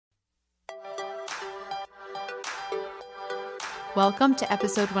Welcome to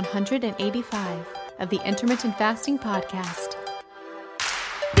episode 185 of the Intermittent Fasting Podcast.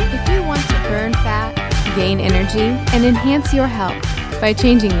 If you want to burn fat, gain energy, and enhance your health by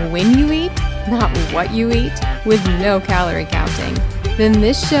changing when you eat, not what you eat, with no calorie counting, then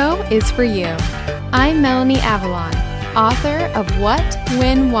this show is for you. I'm Melanie Avalon, author of What,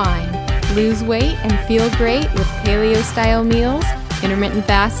 When, Wine, Lose Weight and Feel Great with Paleo-Style Meals, Intermittent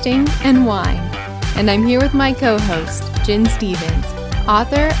Fasting, and Wine. And I'm here with my co-host, Jen Stevens,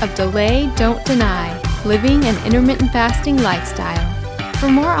 author of Delay, Don't Deny, Living an Intermittent Fasting Lifestyle. For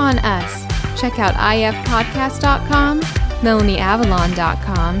more on us, check out ifpodcast.com,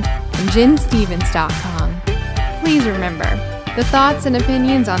 melanieavalon.com, and jenstevens.com. Please remember, the thoughts and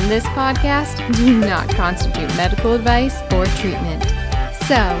opinions on this podcast do not constitute medical advice or treatment.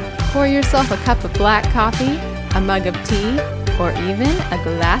 So, pour yourself a cup of black coffee, a mug of tea, or even a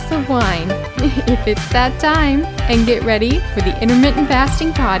glass of wine, if it's that time, and get ready for the Intermittent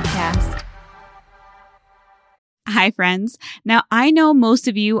Fasting Podcast. Hi, friends. Now, I know most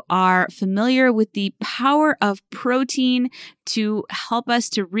of you are familiar with the power of protein to help us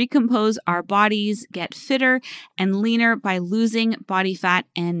to recompose our bodies, get fitter and leaner by losing body fat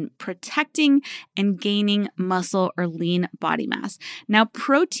and protecting and gaining muscle or lean body mass. Now,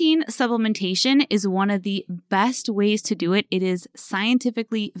 protein supplementation is one of the best ways to do it. It is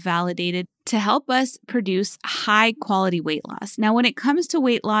scientifically validated to help us produce high quality weight loss. Now, when it comes to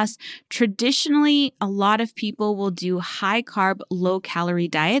weight loss, traditionally, a lot of people will do high carb, low calorie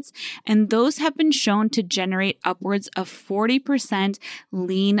diets, and those have been shown to generate upwards of 40%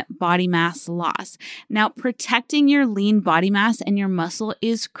 lean body mass loss. Now, protecting your lean body mass and your muscle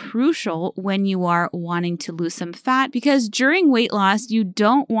is crucial when you are wanting to lose some fat, because during weight loss, you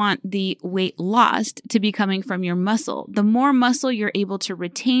don't want the weight lost to be coming from your muscle. The more muscle you're able to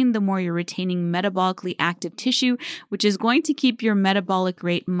retain, the more you're retaining metabolically active tissue, which is going to keep your metabolic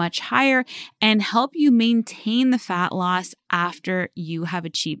rate much higher and help you maintain the fat loss after you have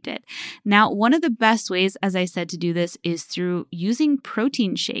achieved it. Now, one of the best ways, as I said, to do this is through using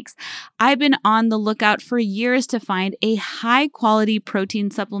protein shakes. I've been on the lookout for years to find a high quality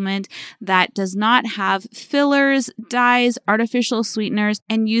protein supplement that does not have fillers, dyes, artificial sweeteners,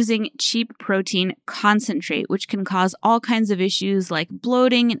 and using cheap protein concentrate, which can cause all kinds of issues like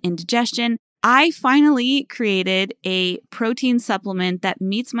bloating and indigestion. I finally created a protein supplement that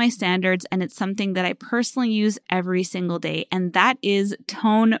meets my standards, and it's something that I personally use every single day, and that is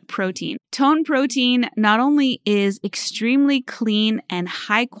Tone Protein. Tone Protein not only is extremely clean and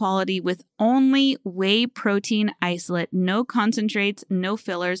high quality with only whey protein isolate, no concentrates, no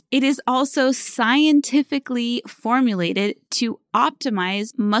fillers, it is also scientifically formulated to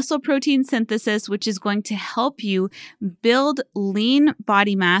optimize muscle protein synthesis, which is going to help you build lean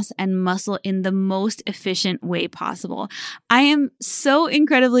body mass and muscle in the most efficient way possible. I am so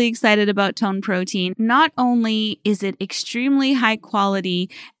incredibly excited about Tone Protein. Not only is it extremely high quality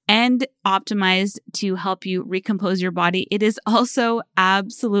and optimized to help you recompose your body, it is also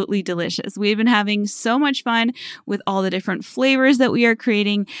absolutely delicious. We've been having so much fun with all the different flavors that we are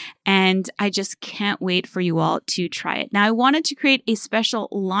creating, and I just can't wait for you all to try it. Now, I wanted to create a special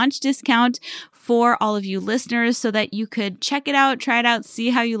launch discount for all of you listeners so that you could check it out, try it out, see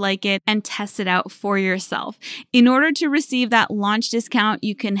how you like it, and test it out for yourself. In order to receive that launch discount,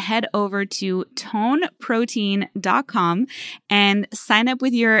 you can head over to toneprotein.com and sign up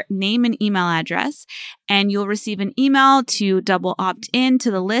with your name and email address, and you'll receive an email to double opt in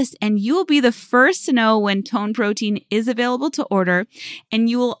to the list, and you will be the first to know when Tone Protein is available to order, and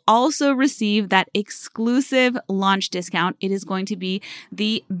you will also receive that exclusive launch discount. It is going to be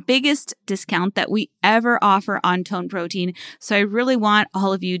the biggest discount that we ever offer on Tone Protein, so I really want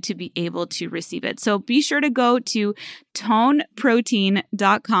all of you to be able to receive it. So be sure to go to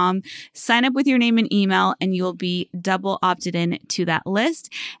toneprotein.com, sign up with your name and email, and you'll be double opted in to that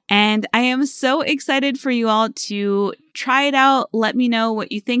list. And I am so excited for you all to try it out. Let me know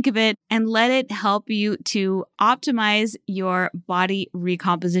what you think of it, and let it help you to optimize your body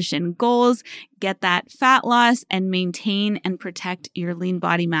recomposition goals, get that fat loss, and maintain and protect your lean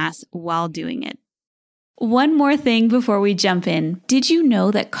body mass while doing it. One more thing before we jump in. Did you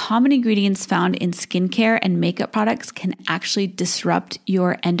know that common ingredients found in skincare and makeup products can actually disrupt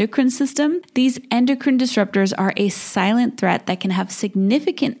your endocrine system? These endocrine disruptors are a silent threat that can have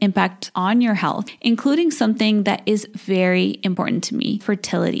significant impact on your health, including something that is very important to me,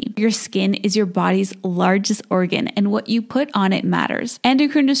 fertility. Your skin is your body's largest organ, and what you put on it matters.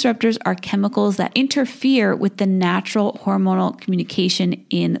 Endocrine disruptors are chemicals that interfere with the natural hormonal communication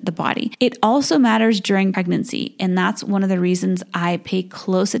in the body. It also matters during during pregnancy. And that's one of the reasons I pay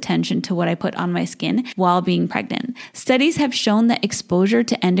close attention to what I put on my skin while being pregnant. Studies have shown that exposure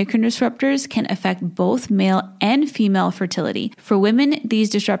to endocrine disruptors can affect both male and female fertility. For women, these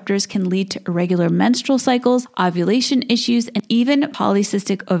disruptors can lead to irregular menstrual cycles, ovulation issues, and even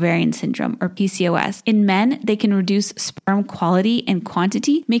polycystic ovarian syndrome, or PCOS. In men, they can reduce sperm quality and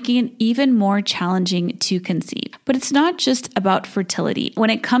quantity, making it even more challenging to conceive. But it's not just about fertility. When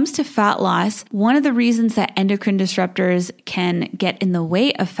it comes to fat loss, one of the reasons that endocrine disruptors can get in the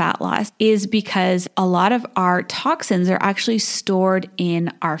way of fat loss is because a lot of our toxins are actually stored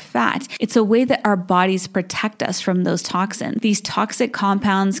in our fat. It's a way that our bodies protect us from those toxins. These toxic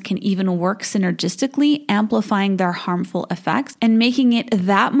compounds can even work synergistically, amplifying their harmful effects and making it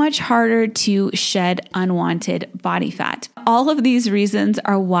that much harder to shed unwanted body fat. All of these reasons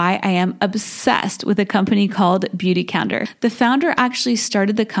are why I am obsessed with a company called Beautycounter. The founder actually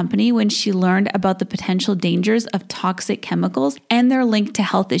started the company when she learned about the potential dangers of toxic chemicals and their link to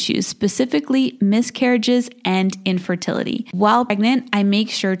health issues, specifically miscarriages and infertility. While pregnant, I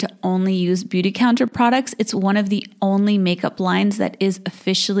make sure to only use Beautycounter products. It's one of the only makeup lines that is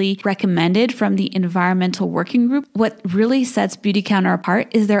officially recommended from the Environmental Working Group. What really sets Beautycounter apart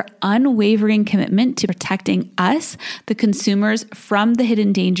is their unwavering commitment to protecting us, the consumers, from the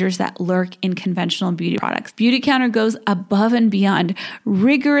hidden dangers that lurk in conventional beauty products. Beautycounter goes above and beyond,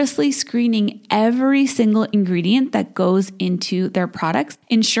 rigorously screening every single ingredient that goes into their products,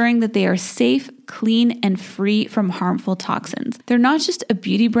 ensuring that they are safe, clean, and free from harmful toxins. They're not just a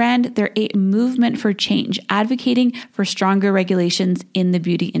beauty brand, they're a movement for change, advocating for stronger regulations in the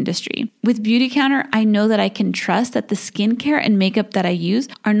beauty industry. With Beautycounter, I know that I can trust that the skincare and makeup that I use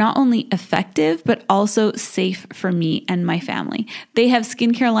are not only effective, but also safe for me and my family. They have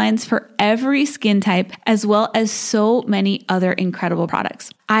skincare lines for every skin type, as well as so many other incredible products.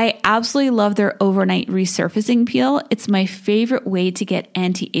 I absolutely love their overnight resurfacing peel. It's my favorite way to get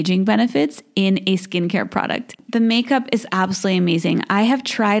anti-aging benefits in a skincare product. The makeup is absolutely amazing. I have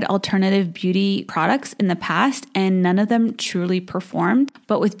tried alternative beauty products in the past and none of them truly performed.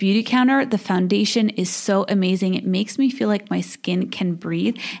 But with Beautycounter, the foundation is so amazing. It makes me feel like my skin can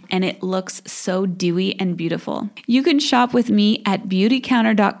breathe and it looks so dewy and beautiful. You can shop with me at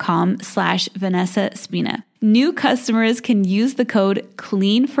beautycounter.com/Vanessa Spina. New customers can use the code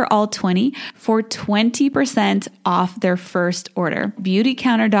CLEANFORALL20 for 20% off their first order.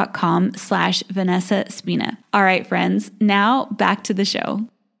 Beautycounter.com/Vanessa Spina. All right, friends, now back to the show.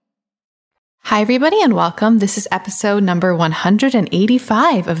 Hi, everybody, and welcome. This is episode number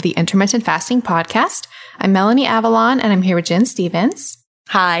 185 of the Intermittent Fasting Podcast. I'm Melanie Avalon, and I'm here with Jen Stevens.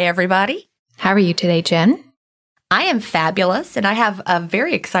 Hi, everybody. How are you today, Jen? I am fabulous, and I have a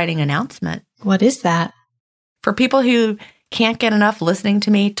very exciting announcement. What is that? For people who can't get enough listening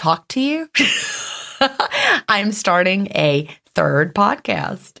to me talk to you, I'm starting a third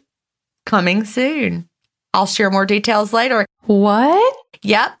podcast coming soon. I'll share more details later. What?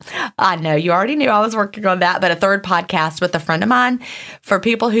 Yep. I know you already knew I was working on that, but a third podcast with a friend of mine for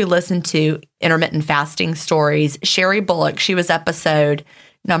people who listen to intermittent fasting stories. Sherry Bullock, she was episode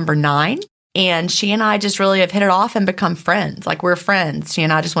number 9. And she and I just really have hit it off and become friends. Like, we're friends. She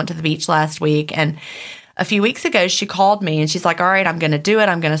and I just went to the beach last week, and a few weeks ago, she called me and she's like, all right, I'm going to do it.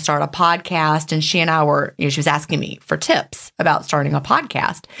 I'm going to start a podcast. And she and I were, she was asking me for tips about starting a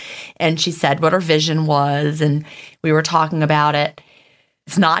podcast. And she said what her vision was. And we were talking about it.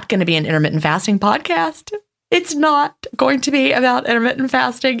 It's not going to be an intermittent fasting podcast. It's not going to be about intermittent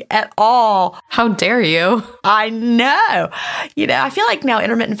fasting at all. How dare you? I know. I feel like now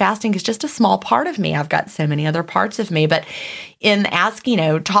intermittent fasting is just a small part of me. I've got so many other parts of me. But in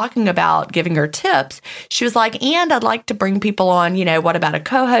asking, talking about giving her tips, she was like, and I'd like to bring people on, what about a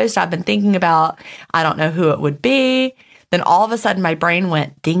co-host? I've been thinking about, I don't know who it would be. Then all of a sudden my brain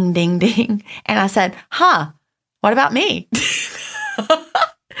went ding, ding, ding. And I said, what about me?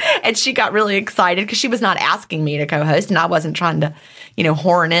 And she got really excited because she was not asking me to co-host, and I wasn't trying to,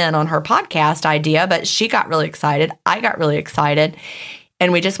 horn in on her podcast idea, but she got really excited. I got really excited.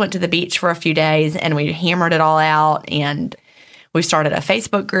 And we just went to the beach for a few days and we hammered it all out. And we started a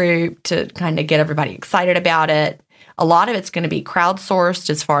Facebook group to kind of get everybody excited about it. A lot of it's going to be crowdsourced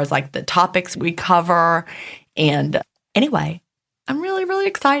as far as like the topics we cover. And anyway, I'm really, really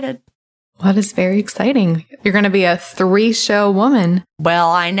excited. That is very exciting. You're going to be a 3-show woman.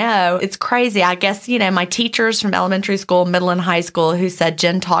 Well, I know. It's crazy. I guess, my teachers from elementary school, middle, and high school who said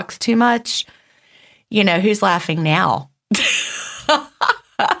Jen talks too much, who's laughing now?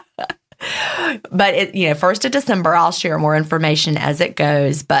 But, 1st of December, I'll share more information as it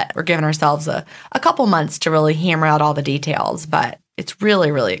goes. But we're giving ourselves a couple months to really hammer out all the details. But It's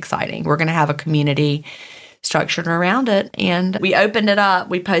really, really exciting. We're going to have a community structured around it. And we opened it up.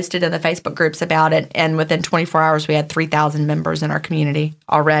 We posted in the Facebook groups about it. And within 24 hours, we had 3,000 members in our community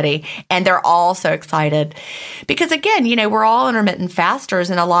already. And they're all so excited because, again, we're all intermittent fasters.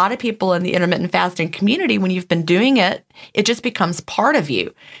 And a lot of people in the intermittent fasting community, when you've been doing it, it just becomes part of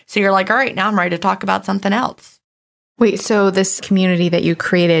you. So you're like, all right, now I'm ready to talk about something else. Wait, so this community that you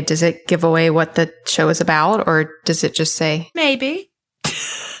created, does it give away what the show is about, or does it just say? Maybe.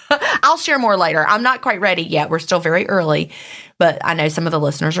 I'll share more later. I'm not quite ready yet. We're still very early, but I know some of the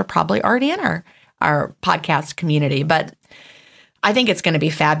listeners are probably already in our podcast community, but I think it's going to be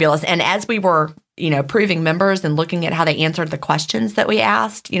fabulous. And as we were, proving members and looking at how they answered the questions that we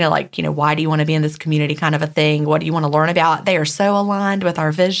asked, why do you want to be in this community kind of a thing? What do you want to learn about? They are so aligned with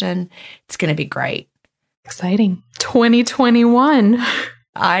our vision. It's going to be great. Exciting. 2021.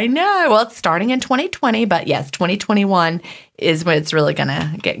 I know. Well, it's starting in 2020, but yes, 2021 is when it's really going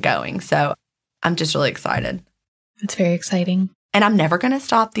to get going. So I'm just really excited. It's very exciting. And I'm never going to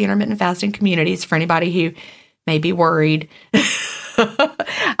stop the intermittent fasting communities for anybody who may be worried.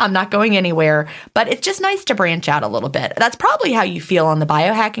 I'm not going anywhere, but it's just nice to branch out a little bit. That's probably how you feel on the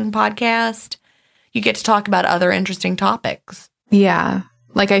biohacking podcast. You get to talk about other interesting topics. Yeah.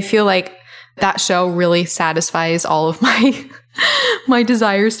 I feel like that show really satisfies all of my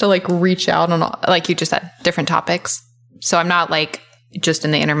desires to reach out on, like you just said, different topics. So I'm not just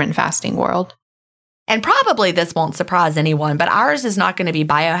in the intermittent fasting world. And probably this won't surprise anyone, but ours is not going to be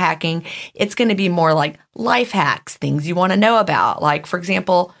biohacking. It's going to be more like life hacks, things you want to know about. Like, for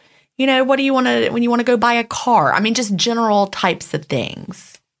example, what do you want to, when you want to go buy a car? I mean, just general types of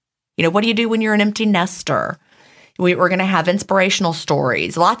things. What do you do when you're an empty nester? We're going to have inspirational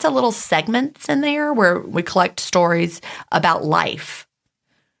stories, lots of little segments in there where we collect stories about life.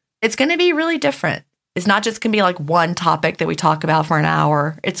 It's going to be really different. It's not just going to be one topic that we talk about for an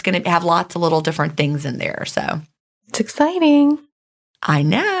hour. It's going to have lots of little different things in there. So it's exciting. I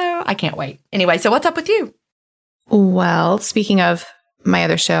know. I can't wait. Anyway, so what's up with you? Well, speaking of my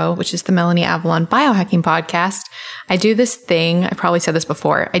other show, which is the Melanie Avalon Biohacking Podcast, I do this thing. I probably said this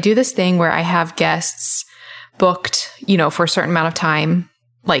before. I do this thing where I have guests booked, for a certain amount of time,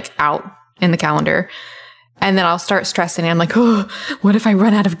 out in the calendar. And then I'll start stressing. I'm like, oh, what if I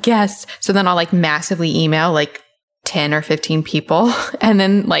run out of guests? So then I'll massively email 10 or 15 people. And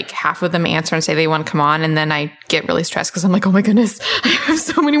then half of them answer and say they want to come on. And then I get really stressed because I'm like, oh my goodness, I have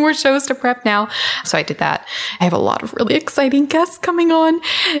so many more shows to prep now. So I did that. I have a lot of really exciting guests coming on,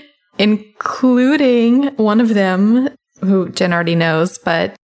 including one of them who Jen already knows,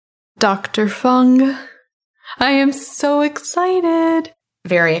 but Dr. Fung. I am so excited.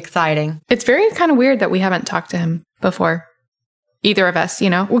 Very exciting. It's very kind of weird that we haven't talked to him before. Either of us,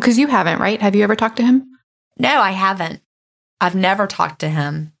 Well, because you haven't, right? Have you ever talked to him? No, I haven't. I've never talked to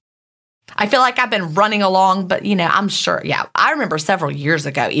him. I feel like I've been running along, but, I'm sure. Yeah, I remember several years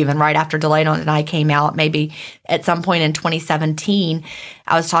ago, even right after Delay Don't Deny came out, maybe at some point in 2017,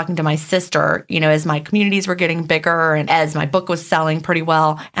 I was talking to my sister, as my communities were getting bigger and as my book was selling pretty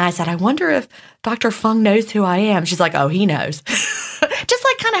well. And I said, I wonder if Dr. Fung knows who I am. She's like, oh, he knows. Just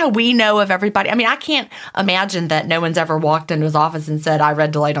kind of how we know of everybody. I mean, I can't imagine that no one's ever walked into his office and said, I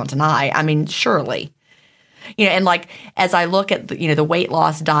read Delay Don't Deny. I mean, surely. And as I look at the weight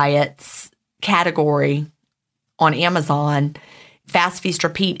loss diets category on Amazon, Fast Feast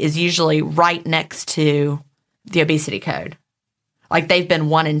Repeat is usually right next to the obesity code. They've been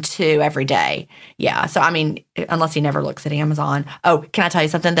 1 and 2 every day. Yeah. So, I mean, unless he never looks at Amazon. Oh, can I tell you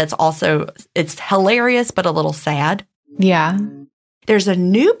something that's also, it's hilarious, but a little sad? Yeah. There's a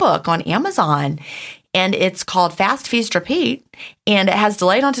new book on Amazon, and it's called Fast Feast Repeat, and it has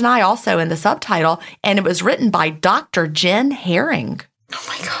Delay Don't Deny also in the subtitle, and it was written by Dr. Jen Herring. Oh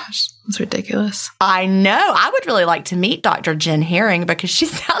my gosh, that's ridiculous. I know. I would really like to meet Dr. Jen Herring because she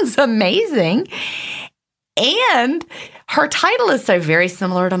sounds amazing. And her title is so very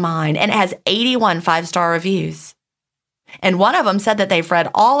similar to mine, and it has 81 5-star reviews. And one of them said that they've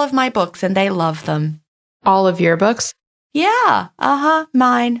read all of my books and they love them. All of your books? Yeah.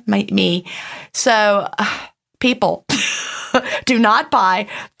 Mine, me. So, people, do not buy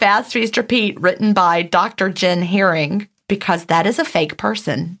Fast Feast Repeat written by Dr. Jen Herring because that is a fake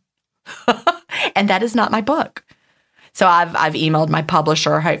person. And that is not my book. So I've emailed my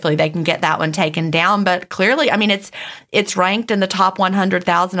publisher. Hopefully they can get that one taken down. But clearly, I mean, it's ranked in the top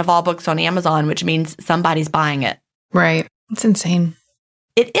 100,000 of all books on Amazon, which means somebody's buying it. Right. It's insane.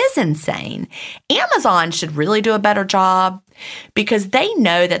 It is insane. Amazon should really do a better job because they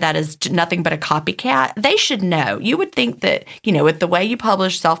know that is nothing but a copycat. They should know. You would think that, with the way you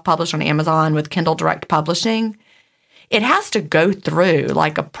self-publish on Amazon with Kindle Direct Publishing, it has to go through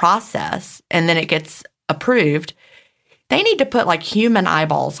like a process and then it gets approved. They need to put like human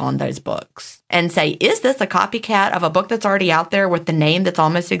eyeballs on those books and say, is this a copycat of a book that's already out there with the name that's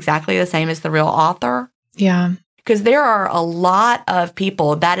almost exactly the same as the real author? Yeah. Because there are a lot of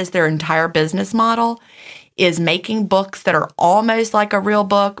people, that is their entire business model, is making books that are almost like a real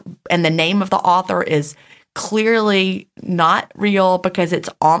book, and the name of the author is clearly not real because it's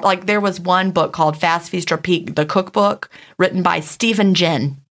like there was one book called Fast Feast or Peak, the cookbook, written by Stephen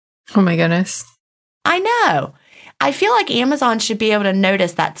Ginn. Oh my goodness. I know. I feel like Amazon should be able to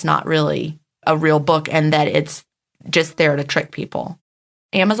notice that's not really a real book and that it's just there to trick people.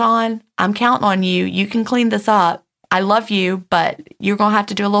 Amazon, I'm counting on you. You can clean this up. I love you, but you're going to have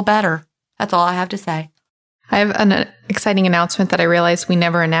to do a little better. That's all I have to say. I have an exciting announcement that I realized we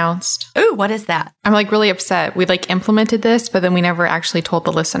never announced. Ooh, what is that? I'm like really upset. We like implemented this, but then we never actually told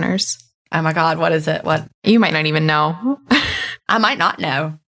the listeners. Oh my God, what is it? What? You might not even know. I might not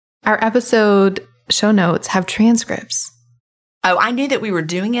know. Our episode show notes have transcripts. Oh, I knew that we were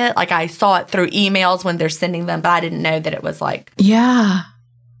doing it. Like I saw it through emails when they're sending them, but I didn't know that it was like. Yeah.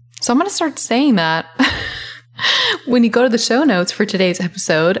 So I'm going to start saying that. When you go to the show notes for today's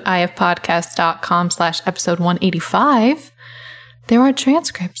episode, ifpodcast.com/episode 185, there are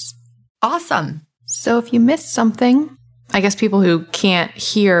transcripts. Awesome. So if you missed something, I guess people who can't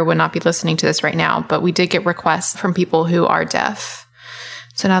hear would not be listening to this right now, but we did get requests from people who are deaf.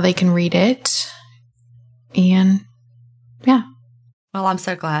 So now they can read it. And yeah. Well, I'm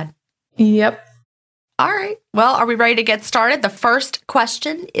so glad. Yep. All right. Well, are we ready to get started? The first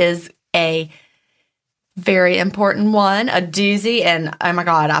question is a very important one, a doozy. And oh my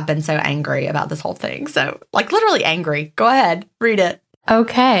God, I've been so angry about this whole thing. So like literally angry. Go ahead, read it.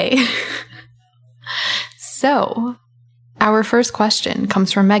 Okay. So our first question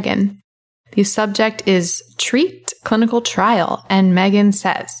comes from Megan. The subject is treat clinical trial. And Megan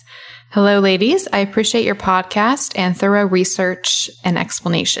says, hello, ladies. I appreciate your podcast and thorough research and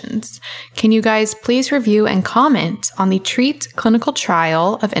explanations. Can you guys please review and comment on the treat clinical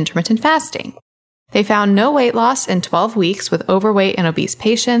trial of intermittent fasting? They found no weight loss in 12 weeks with overweight and obese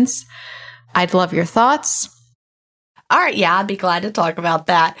patients. I'd love your thoughts. All right. Yeah, I'd be glad to talk about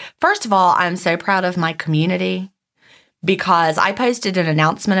that. First of all, I'm so proud of my community because I posted an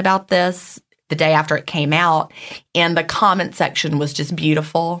announcement about this the day after it came out, and the comment section was just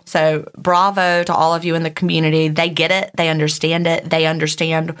beautiful. So bravo to all of you in the community. They get it. They understand it. They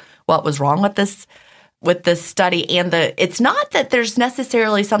understand what was wrong with this study. And it's not that there's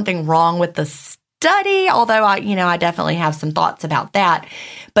necessarily something wrong with the study, although I definitely have some thoughts about that,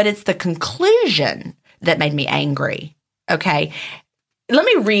 but it's the conclusion that made me angry. Okay. Let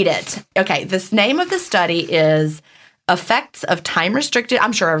me read it. Okay. This name of the study is Effects of Time-Restricted,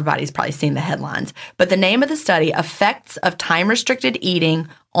 I'm sure everybody's probably seen the headlines, but the name of the study, Effects of Time-Restricted Eating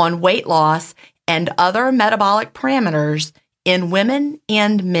on Weight Loss and Other Metabolic Parameters in Women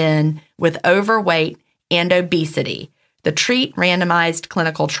and Men with Overweight and Obesity, the Treat Randomized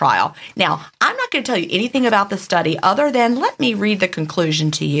Clinical Trial. Now, I'm not going to tell you anything about the study other than let me read the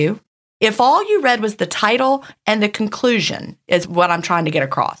conclusion to you. If all you read was the title and the conclusion is what I'm trying to get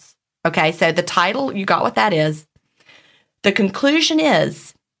across. Okay, so the title, you got what that is. The conclusion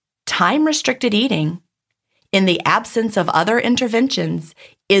is time-restricted eating in the absence of other interventions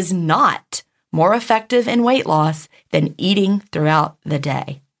is not more effective in weight loss than eating throughout the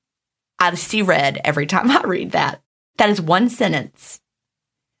day. I see red every time I read that. That is one sentence.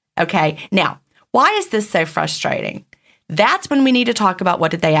 Okay, now, why is this so frustrating? That's when we need to talk about what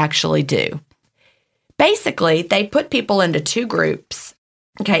did they actually do. Basically, they put people into two groups.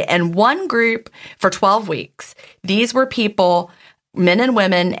 Okay, and one group for 12 weeks. These were people, men and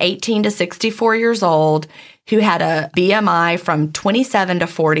women, 18 to 64 years old, who had a BMI from 27 to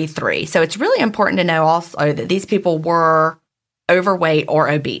 43. So it's really important to know also that these people were overweight or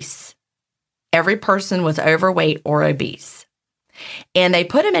obese. Every person was overweight or obese. And they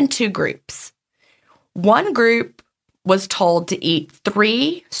put them in two groups. One group was told to eat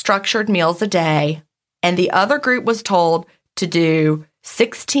 3 structured meals a day, and the other group was told to do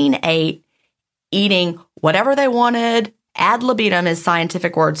 16-8, eating whatever they wanted. Ad libitum is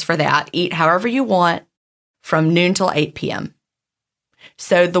scientific words for that. Eat however you want from noon till 8 p.m.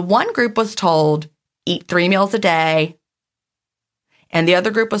 So the one group was told, eat 3 meals a day, and the other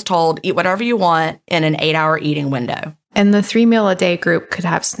group was told, eat whatever you want in an 8-hour eating window. And the 3 meal a day group could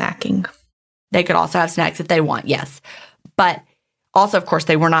have snacking. They could also have snacks if they want, yes. But also, of course,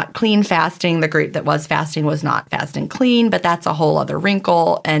 they were not clean fasting. The group that was fasting was not fasting clean, but that's a whole other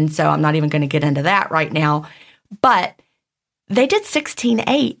wrinkle. And so I'm not even going to get into that right now. But they did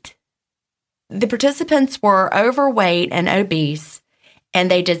 16-8. the participants were overweight and obese,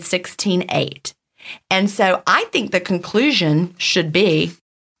 and they did 16-8. And so I think the conclusion should be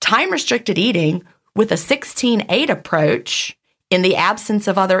time-restricted eating with a 16-8 approach in the absence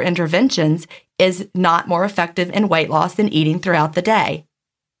of other interventions is not more effective in weight loss than eating throughout the day.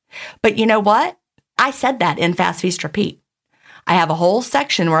 But you know what? I said that in Fast Feast Repeat. I have a whole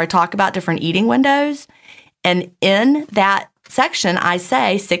section where I talk about different eating windows. And in that section, I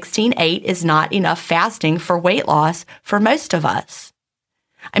say 16-8 is not enough fasting for weight loss for most of us.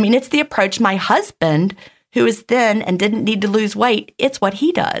 I mean, it's the approach my husband, who is thin and didn't need to lose weight, it's what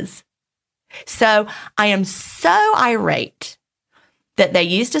he does. So I am so irate that they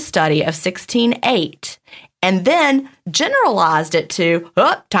used a study of 16-8 and then generalized it to,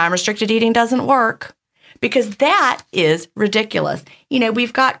 time-restricted eating doesn't work, because that is ridiculous. You know,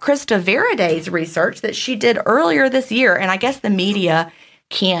 we've got Krista Veriday's research that she did earlier this year, and I guess the media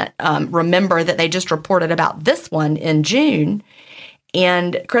can't remember that they just reported about this one in June.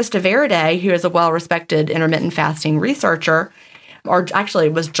 And Krista Veriday, who is a well-respected intermittent fasting researcher, or actually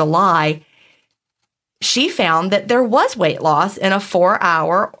it was July, she found that there was weight loss in a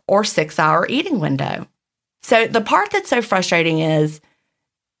 4-hour or 6-hour eating window. So the part that's so frustrating is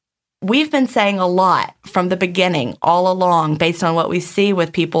we've been saying a lot from the beginning all along based on what we see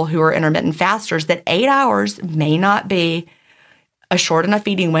with people who are intermittent fasters that 8 hours may not be a short enough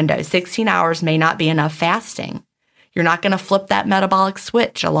eating window. 16 hours may not be enough fasting. You're not going to flip that metabolic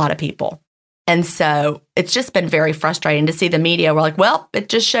switch, a lot of people. And so it's just been very frustrating to see the media. We're like, well, it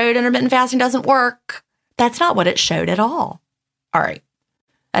just showed intermittent fasting doesn't work. That's not what it showed at all. All right.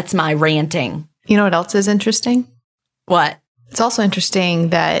 That's my ranting. You know what else is interesting? What? It's also interesting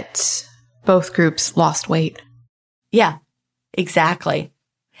that both groups lost weight. Yeah, exactly.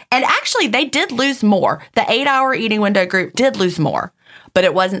 And actually, they did lose more. The 8-hour eating window group did lose more, but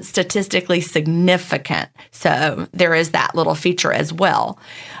it wasn't statistically significant. So there is that little feature as well.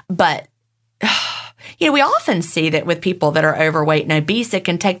 But, you know, we often see that with people that are overweight and obese, it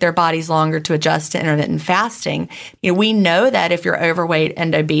can take their bodies longer to adjust to intermittent fasting. You know, we know that if you're overweight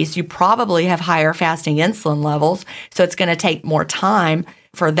and obese, you probably have higher fasting insulin levels. So it's going to take more time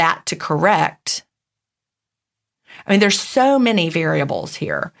for that to correct. I mean, there's so many variables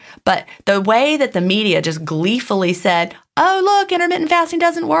here, but the way that the media just gleefully said, oh, look, intermittent fasting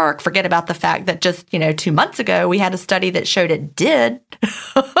doesn't work. Forget about the fact that just, 2 months ago, we had a study that showed it did.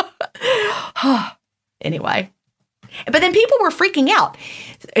 Anyway, but then people were freaking out.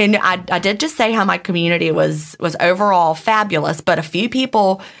 And I did just say how my community was overall fabulous, but a few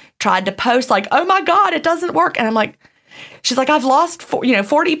people tried to post like, oh my God, it doesn't work. And I'm like, she's like, I've lost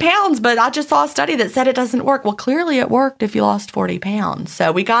 40 pounds, but I just saw a study that said it doesn't work. Well, clearly it worked if you lost 40 pounds.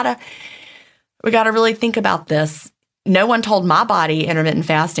 So we gotta really think about this. No one told my body intermittent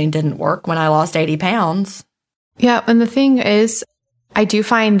fasting didn't work when I lost 80 pounds. Yeah. And the thing is, I do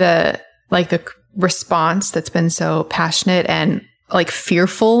find the response that's been so passionate and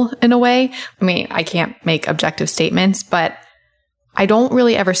fearful in a way. I mean, I can't make objective statements, but I don't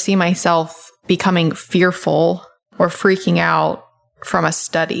really ever see myself becoming fearful or freaking out from a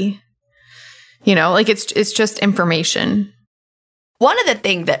study. It's just information. One of the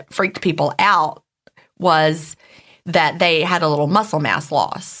things that freaked people out was that they had a little muscle mass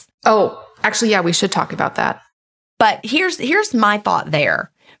loss. Oh, actually, yeah, we should talk about that. But here's my thought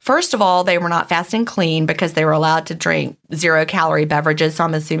there. First of all, they were not fasting clean because they were allowed to drink 0-calorie beverages. So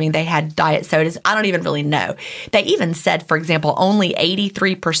I'm assuming they had diet sodas. I don't even really know. They even said, for example, only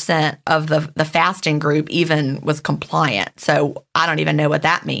 83% of the fasting group even was compliant. So I don't even know what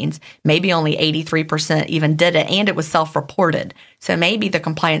that means. Maybe only 83% even did it, and it was self-reported. So maybe the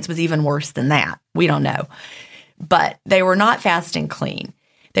compliance was even worse than that. We don't know. But they were not fasting clean.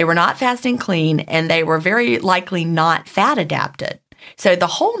 They were not fasting clean, and they were very likely not fat adapted. So the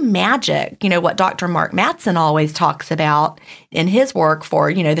whole magic, what Dr. Mark Mattson always talks about in his work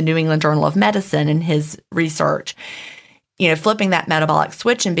for, the New England Journal of Medicine and his research, flipping that metabolic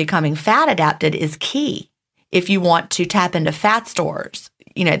switch and becoming fat adapted is key. If you want to tap into fat stores,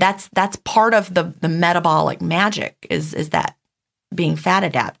 that's part of the metabolic magic is that being fat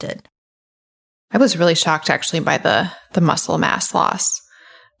adapted. I was really shocked actually by the muscle mass loss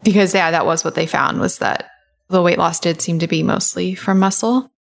because, yeah, that was what they found was that the weight loss did seem to be mostly from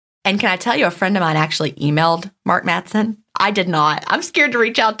muscle. And can I tell you, a friend of mine actually emailed Mark Mattson. I did not. I'm scared to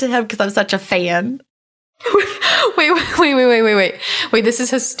reach out to him because I'm such a fan. Wait, this is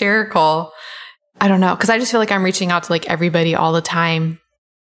hysterical. I don't know, because I just feel like I'm reaching out to everybody all the time.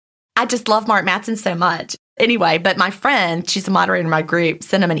 I just love Mark Mattson so much. Anyway, but my friend, she's a moderator in my group,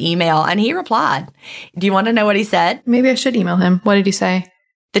 sent him an email and he replied. Do you want to know what he said? Maybe I should email him. What did he say?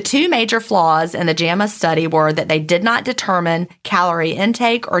 The two major flaws in the JAMA study were that they did not determine calorie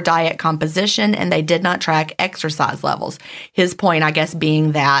intake or diet composition, and they did not track exercise levels. His point, I guess,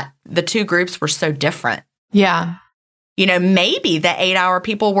 being that the two groups were so different. Yeah. Maybe the 8-hour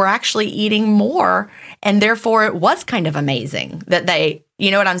people were actually eating more, and therefore it was kind of amazing that they, you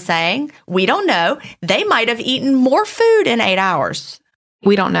know what I'm saying? We don't know. They might have eaten more food in 8 hours.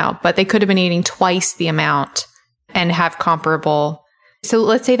 We don't know, but they could have been eating twice the amount and have comparable. So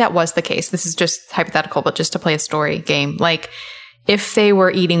let's say that was the case. This is just hypothetical, but just to play a story game. Like if they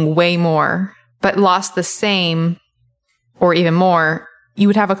were eating way more, but lost the same or even more, you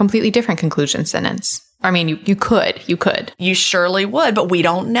would have a completely different conclusion sentence. I mean, you could. You surely would, but we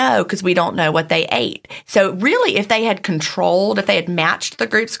don't know because we don't know what they ate. So really, if they had matched the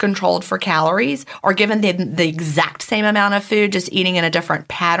groups controlled for calories or given the exact same amount of food, just eating in a different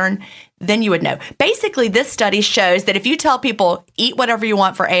pattern, then you would know. Basically, this study shows that if you tell people, eat whatever you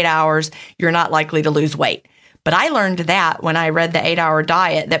want for 8 hours, you're not likely to lose weight. But I learned that when I read the 8-hour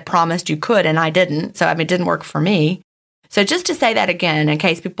diet that promised you could, and I didn't. So, it didn't work for me. So just to say that again, in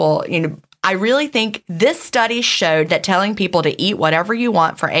case people, I really think this study showed that telling people to eat whatever you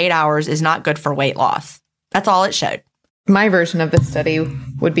want for 8 hours is not good for weight loss. That's all it showed. My version of this study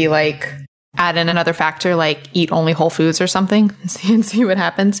would be like, add in another factor, like eat only whole foods or something and see what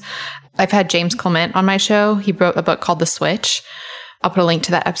happens. I've had James Clement on my show. He wrote a book called The Switch. I'll put a link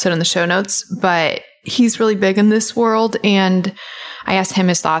to that episode in the show notes, but he's really big in this world. And I asked him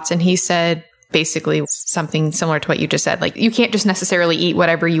his thoughts and he said, basically something similar to what you just said. Like you can't just necessarily eat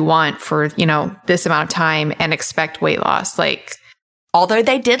whatever you want for, this amount of time and expect weight loss. Like, although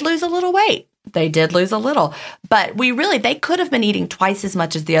they did lose a little weight, but they could have been eating twice as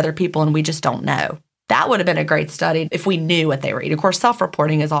much as the other people. And we just don't know. That would have been a great study if we knew what they were eating. Of course,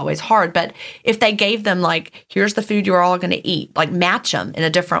 self-reporting is always hard, but if they gave them here's the food you're all going to eat, match them in a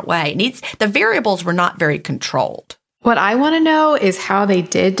different way. The variables were not very controlled. What I want to know is how they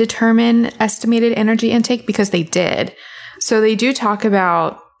did determine estimated energy intake, because they did. So they do talk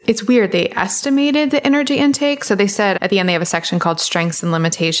about, it's weird, they estimated the energy intake. So they said at the end, they have a section called strengths and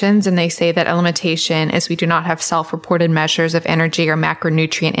limitations. And they say that a limitation is we do not have self-reported measures of energy or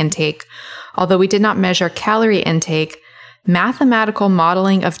macronutrient intake. Although we did not measure calorie intake, mathematical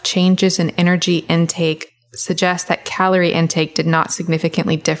modeling of changes in energy intake suggests that calorie intake did not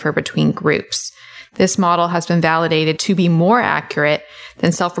significantly differ between groups. This model has been validated to be more accurate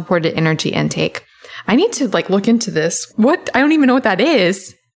than self-reported energy intake. I need to look into this. What? I don't even know what that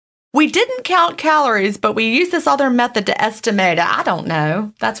is. We didn't count calories, but we used this other method to estimate it. I don't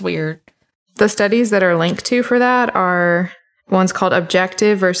know. That's weird. The studies that are linked to for that are one's called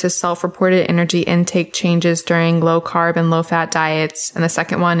Objective versus Self-Reported Energy Intake Changes During Low Carb and Low Fat Diets. And the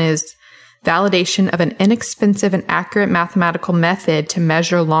second one is Validation of an Inexpensive and Accurate Mathematical Method to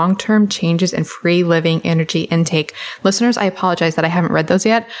Measure Long-Term Changes in Free Living Energy Intake. Listeners, I apologize that I haven't read those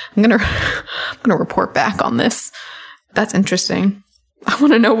yet. I'm gonna report back on this. That's interesting. I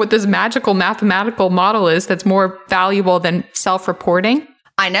want to know what this magical mathematical model is that's more valuable than self-reporting.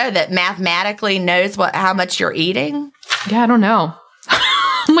 I know that mathematically knows how much you're eating. Yeah, I don't know.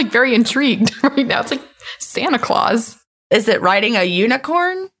 I'm very intrigued right now. It's like Santa Claus. Is it riding a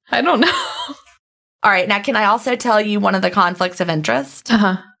unicorn? I don't know. All right. Now, can I also tell you one of the conflicts of interest?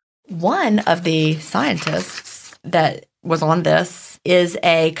 Uh-huh. One of the scientists that was on this is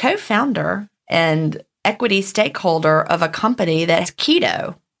a co-founder and equity stakeholder of a company that's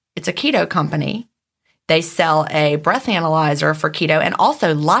keto. It's a keto company. They sell a breath analyzer for keto and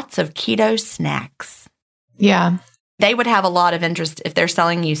also lots of keto snacks. Yeah. They would have a lot of interest if they're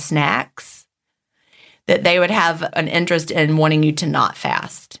selling you snacks, that they would have an interest in wanting you to not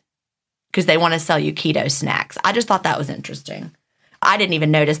fast because they want to sell you keto snacks. I just thought that was interesting. I didn't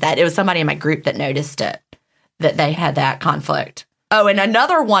even notice that. It was somebody in my group that noticed it, that they had that conflict. Oh, and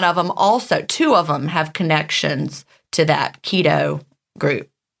another one of them also, two of them have connections to that keto group,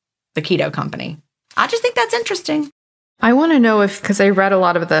 the keto company. I just think that's interesting. I want to know because I read a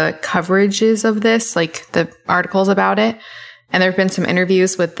lot of the coverages of this, the articles about it, and there have been some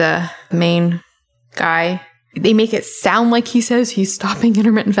interviews with the main guy. They make it sound like he says he's stopping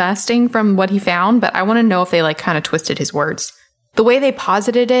intermittent fasting from what he found, but I want to know if they kind of twisted his words. The way they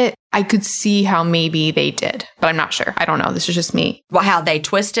posited it, I could see how maybe they did, but I'm not sure. I don't know. This is just me. Well, how they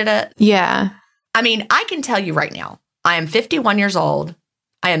twisted it? Yeah. I mean, I can tell you right now, I am 51 years old.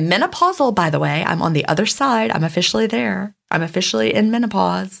 I am menopausal, by the way. I'm on the other side. I'm officially there. I'm officially in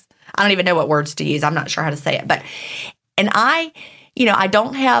menopause. I don't even know what words to use. I'm not sure how to say it. And I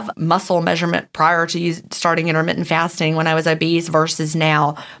don't have muscle measurement prior to starting intermittent fasting when I was obese versus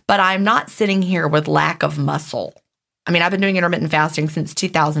now, but I'm not sitting here with lack of muscle. I mean, I've been doing intermittent fasting since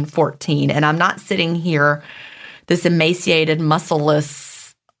 2014, and I'm not sitting here, this emaciated,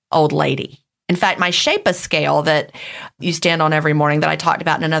 muscleless old lady. In fact, my Shape-A scale that you stand on every morning that I talked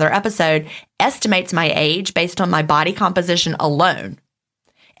about in another episode estimates my age based on my body composition alone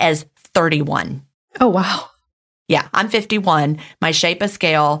as 31. Oh, wow. Yeah, I'm 51. My Shape-A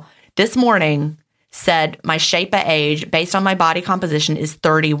scale this morning said my Shape-A age based on my body composition is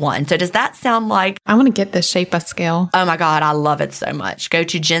 31. So does that sound like... I want to get the Shape-A scale. Oh my God, I love it so much. Go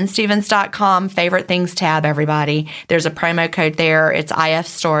to jenstevens.com, favorite things tab, everybody. There's a promo code there. It's IF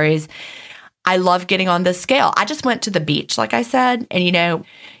Stories. I love getting on this scale. I just went to the beach, like I said, and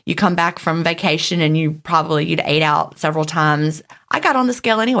you come back from vacation and you'd ate out several times. I got on the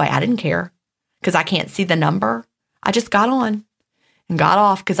scale anyway. I didn't care because I can't see the number. I just got on and got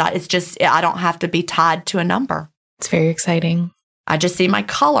off because I don't have to be tied to a number. It's very exciting. I just see my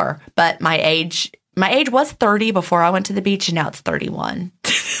color, but my age was 30 before I went to the beach, and now it's 31.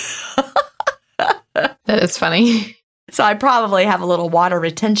 That is funny. So I probably have a little water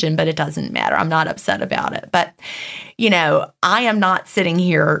retention, but it doesn't matter. I'm not upset about it. But, I am not sitting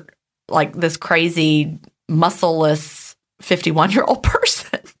here like this crazy, muscleless 51-year-old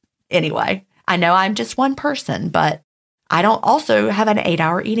person. Anyway, I know I'm just one person, but I don't also have an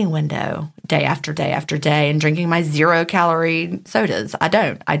 8-hour eating window day after day after day and drinking my 0-calorie sodas. I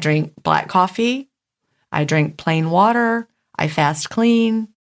don't. I drink black coffee. I drink plain water. I fast clean.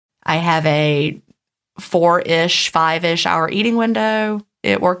 I have a 4-ish, 5-ish hour eating window.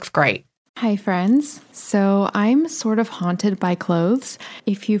 It works great. Hi, friends. So I'm sort of haunted by clothes.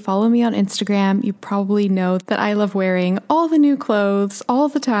 If you follow me on Instagram, you probably know that I love wearing all the new clothes all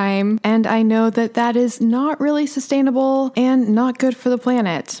the time. And I know that that is not really sustainable and not good for the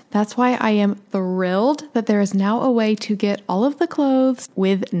planet. That's why I am thrilled that there is now a way to get all of the clothes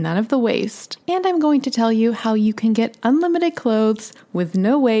with none of the waste. And I'm going to tell you how you can get unlimited clothes with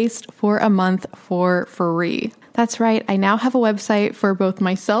no waste for a month for free. That's right, I now have a website for both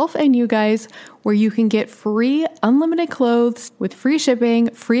myself and you guys where you can get free unlimited clothes with free shipping,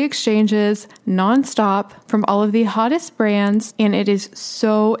 free exchanges, nonstop from all of the hottest brands, and it is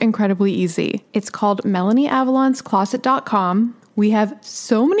so incredibly easy. It's called MelanieAvalonsCloset.com. We have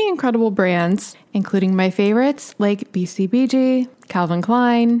so many incredible brands, including my favorites like BCBG, Calvin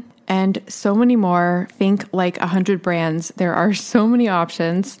Klein, and so many more. Think like 100 brands. There are so many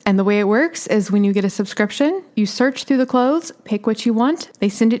options. And the way it works is when you get a subscription, you search through the clothes, pick what you want. They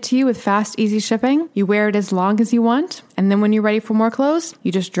send it to you with fast, easy shipping. You wear it as long as you want. And then when you're ready for more clothes,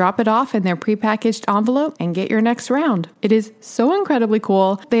 you just drop it off in their prepackaged envelope and get your next round. It is so incredibly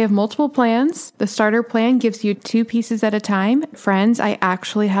cool. They have multiple plans. The starter plan gives you 2 pieces at a time. Friends, I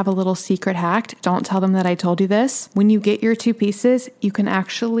actually have a little secret hack. Don't tell them that I told you this. When you get your 2 pieces, you can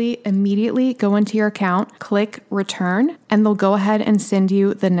actually immediately go into your account, click return, and they'll go ahead and send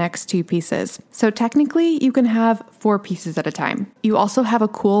you the next 2 pieces. So technically, you can have 4 pieces at a time. You also have a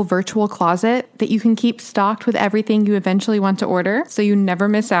cool virtual closet that you can keep stocked with everything you eventually want to order, so you never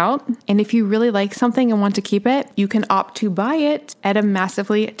miss out. And if you really like something and want to keep it, you can opt to buy it at a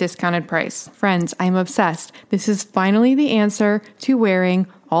massively discounted price. Friends, I'm obsessed. This is finally the answer to wearing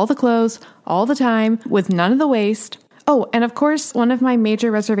all the clothes all the time with none of the waste. Oh, and of course, one of my major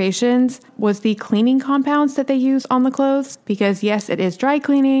reservations was the cleaning compounds that they use on the clothes, because yes, it is dry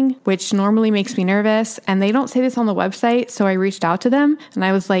cleaning, which normally makes me nervous, and they don't say this on the website, so I reached out to them, and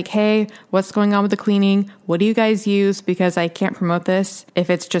I was like, hey, what's going on with the cleaning? What do you guys use? Because I can't promote this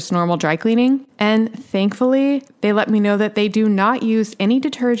if it's just normal dry cleaning. And thankfully, they let me know that they do not use any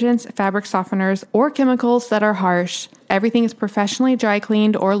detergents, fabric softeners, or chemicals that are harsh. Everything is professionally dry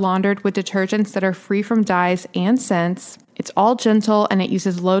cleaned or laundered with detergents that are free from dyes and scents. It's all gentle and it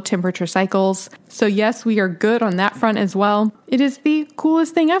uses low temperature cycles. So yes, we are good on that front as well. It is the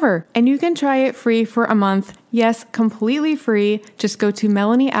coolest thing ever. And you can try it free for a month. Yes, completely free. Just go to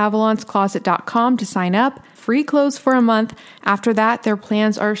MelanieAvalonsCloset.com to sign up. Free clothes for a month. After that, their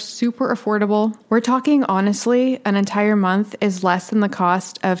plans are super affordable. We're talking honestly, an entire month is less than the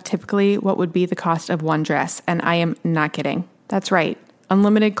cost of typically what would be the cost of one dress. And I am not kidding. That's right.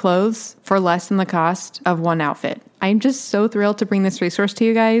 Unlimited clothes for less than the cost of one outfit. I'm just so thrilled to bring this resource to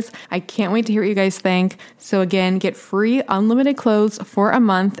you guys. I can't wait to hear what you guys think. So again, get free unlimited clothes for a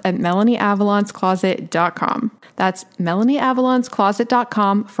month at MelanieAvalonsCloset.com. That's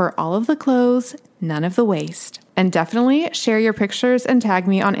MelanieAvalonsCloset.com for all of the clothes, none of the waste. And definitely share your pictures and tag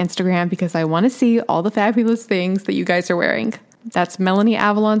me on Instagram because I want to see all the fabulous things that you guys are wearing. That's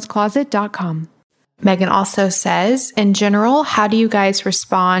MelanieAvalonsCloset.com. Megan also says, in general, how do you guys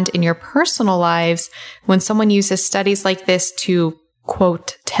respond in your personal lives when someone uses studies like this to,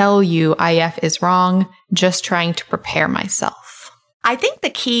 quote, tell you IF is wrong, just trying to prepare myself. I think the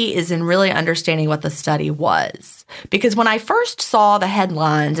key is in really understanding what the study was. Because when I first saw the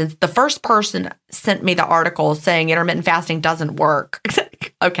headlines and the first person sent me the article saying intermittent fasting doesn't work.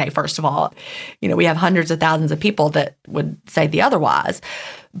 Okay, first of all, we have hundreds of thousands of people that would say the otherwise.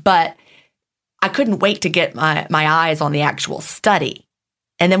 But I couldn't wait to get my eyes on the actual study.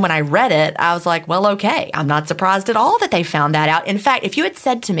 And then when I read it, I was like, well, okay, I'm not surprised at all that they found that out. In fact, if you had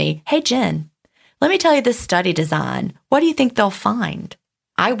said to me, hey, Jen, let me tell you this study design, what do you think they'll find?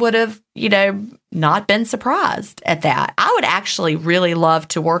 I would have, not been surprised at that. I would actually really love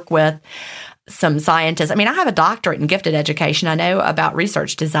to work with some scientists. I mean, I have a doctorate in gifted education. I know about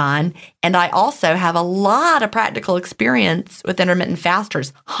research design, and I also have a lot of practical experience with intermittent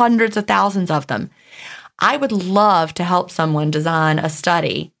fasters, hundreds of thousands of them. I would love to help someone design a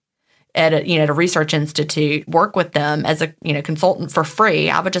study at a research institute, work with them as a consultant for free.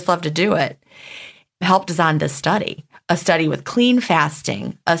 I would just love to do it. Help design this study, a study with clean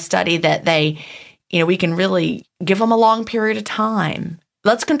fasting, a study that we can really give them a long period of time.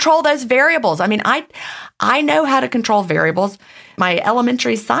 Let's control those variables. I mean, I know how to control variables. My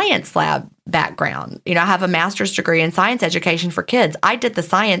elementary science lab background, I have a master's degree in science education for kids. I did the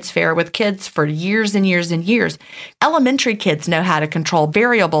science fair with kids for years and years and years. Elementary kids know how to control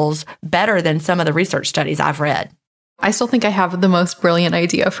variables better than some of the research studies I've read. I still think I have the most brilliant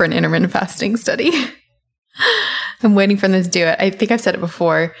idea for an intermittent fasting study. I'm waiting for them to do it. I think I've said it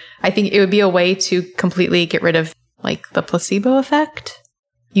before. I think it would be a way to completely get rid of the placebo effect.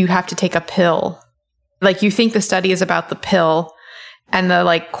 You have to take a pill. You think the study is about the pill, and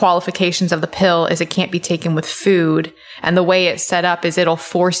the qualifications of the pill is it can't be taken with food. And the way it's set up is it'll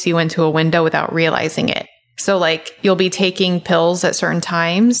force you into a window without realizing it. So you'll be taking pills at certain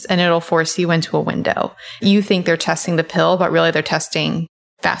times and it'll force you into a window. You think they're testing the pill, but really they're testing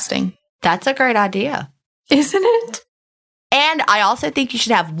fasting. That's a great idea. Isn't it? And I also think you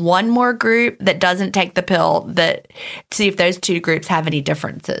should have one more group that doesn't take the pill to see if those two groups have any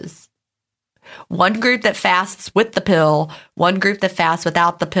differences. One group that fasts with the pill, one group that fasts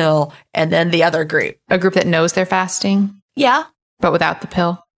without the pill, and then the other group. A group that knows they're fasting? Yeah. But without the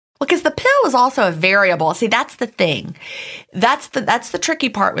pill? Because the pill is also a variable. See, that's the thing. That's the tricky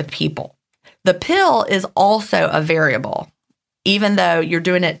part with people. The pill is also a variable, even though you're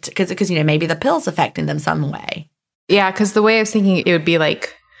doing it because maybe the pill's affecting them some way. Yeah, because the way I was thinking, it would be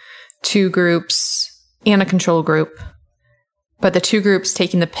two groups and a control group. But the two groups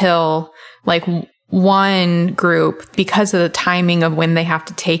taking the pill, one group, because of the timing of when they have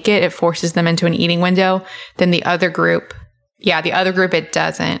to take it, it forces them into an eating window. Then the other group, it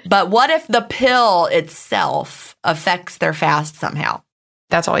doesn't. But what if the pill itself affects their fast somehow?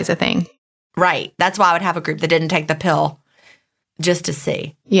 That's always a thing. Right. That's why I would have a group that didn't take the pill just to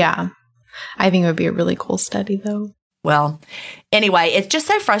see. Yeah. I think it would be a really cool study, though. Well, anyway, it's just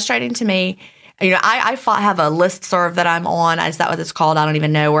so frustrating to me. I have a listserv that I'm on. Is that what it's called? I don't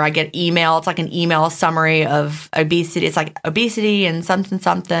even know, where I get email. It's like an email summary of obesity. It's like obesity and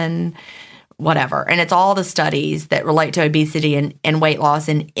something, whatever. And it's all the studies that relate to obesity and weight loss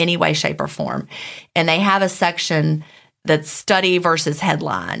in any way, shape, or form. And they have a section that's study versus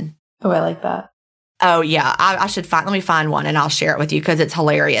headline. Oh, I like that. Oh, yeah. I should let me find one and I'll share it with you because it's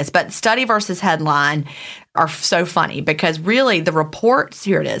hilarious. But study versus headline are so funny because really the reports,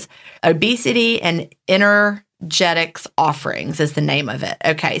 here it is, Obesity and Energetics Offerings is the name of it.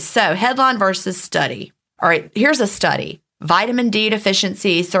 Okay, so headline versus study. All right, here's a study. Vitamin D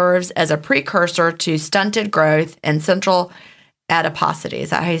deficiency serves as a precursor to stunted growth and central adiposity.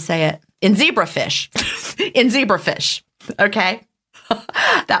 Is that how you say it? In zebrafish. In zebrafish. Okay?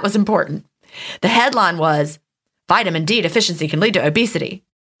 That was important. The headline was, vitamin D deficiency can lead to obesity.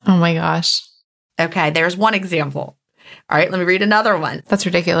 Oh my gosh. Okay, there's one example. All right, let me read another one. That's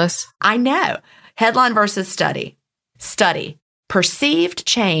ridiculous. I know. Headline versus study. Study. Perceived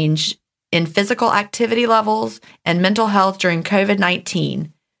change in physical activity levels and mental health during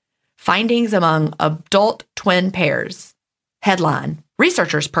COVID-19. Findings among adult twin pairs. Headline.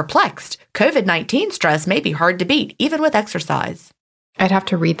 Researchers perplexed. COVID-19 stress may be hard to beat, even with exercise. I'd have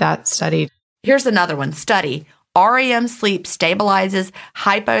to read that study. Here's another one. Study. REM sleep stabilizes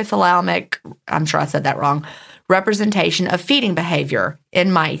hypothalamic, I'm sure I said that wrong, representation of feeding behavior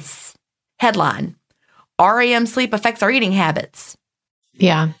in mice. Headline. REM sleep affects our eating habits.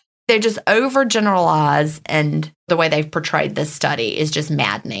 Yeah. They just overgeneralize, and the way they've portrayed this study is just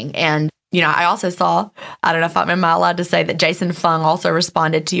maddening. And, I also saw, I don't know if I'm allowed to say that Jason Fung also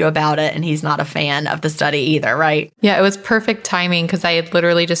responded to you about it, and he's not a fan of the study either, right? Yeah, it was perfect timing because I had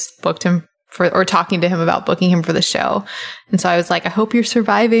literally just booked him or talking to him about booking him for the show. And so I was like, I hope you're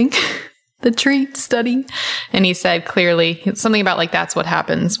surviving the treat study. And he said clearly something about like, that's what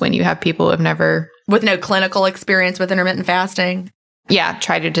happens when you have people who have never... With no clinical experience with intermittent fasting? Yeah,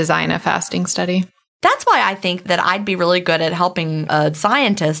 try to design a fasting study. That's why I think that I'd be really good at helping a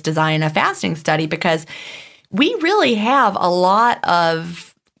scientist design a fasting study, because we really have a lot of,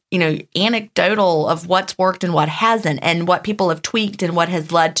 anecdotal of what's worked and what hasn't, and what people have tweaked and what has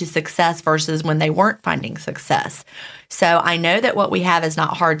led to success versus when they weren't finding success. So I know that what we have is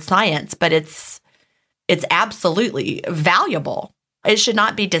not hard science, but it's absolutely valuable. It should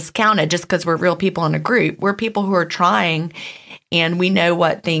not be discounted just because we're real people in a group. We're people who are trying, and we know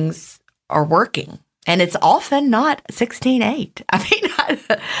what things are working. And it's often not 16-8. I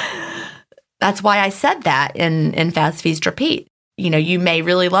mean, that's why I said that in Fast, Feast, Repeat. You may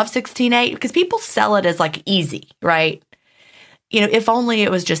really love 16-8 because people sell it as like easy, right? If only it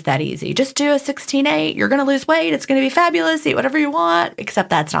was just that easy. Just do a 16-8. You're going to lose weight. It's going to be fabulous. Eat whatever you want.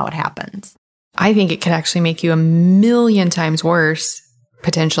 Except that's not what happens. I think it could actually make you a million times worse,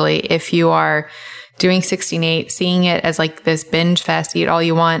 potentially, if you are doing 16-8, seeing it as like this binge fast, eat all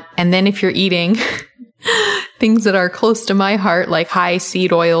you want. And then if you're eating things that are close to my heart, like high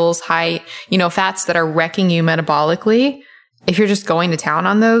seed oils, high, fats that are wrecking you metabolically, if you're just going to town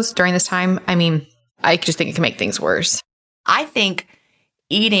on those during this time, I mean, I just think it can make things worse. I think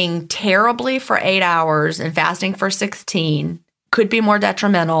eating terribly for 8 hours and fasting for 16 could be more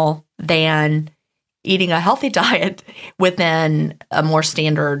detrimental than eating a healthy diet within a more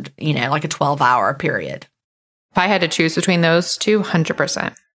standard, like a 12-hour period. If I had to choose between those two,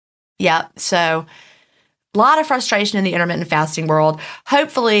 100%. Yeah. So a lot of frustration in the intermittent fasting world.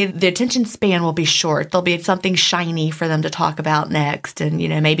 Hopefully the attention span will be short. There'll be something shiny for them to talk about next. And,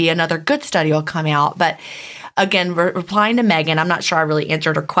 maybe another good study will come out. But again, replying to Megan, I'm not sure I really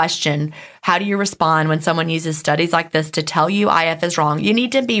answered her question. How do you respond when someone uses studies like this to tell you IF is wrong? You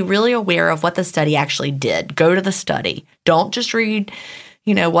need to be really aware of what the study actually did. Go to the study. Don't just read,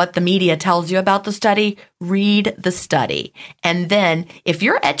 what the media tells you about the study. Read the study. And then if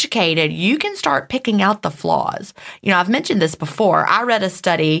you're educated, you can start picking out the flaws. I've mentioned this before. I read a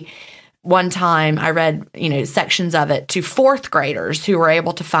study one time. I read, sections of it to fourth graders who were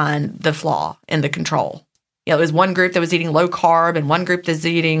able to find the flaw in the control. It was one group that was eating low carb and one group that was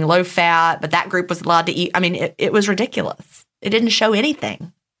eating low fat, but that group was allowed to eat. I mean, it was ridiculous. It didn't show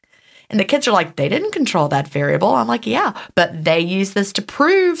anything. And the kids are like, they didn't control that variable. I'm like, yeah, but they use this to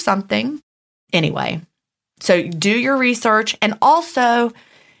prove something. Anyway, so do your research. And also,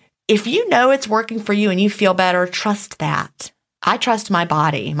 if you know it's working for you and you feel better, trust that. I trust my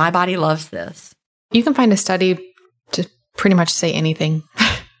body. My body loves this. You can find a study to pretty much say anything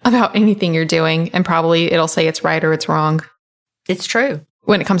about anything you're doing, and probably it'll say it's right or it's wrong. It's true.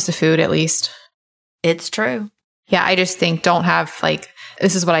 When it comes to food, at least. It's true. Yeah, I just think don't have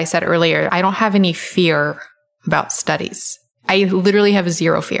this is what I said earlier. I don't have any fear about studies. I literally have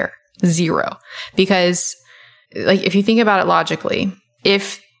zero fear. Zero. Because if you think about it logically,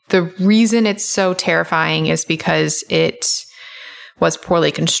 if the reason it's so terrifying is because it was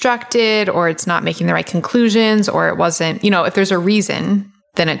poorly constructed or it's not making the right conclusions or it wasn't, if there's a reason,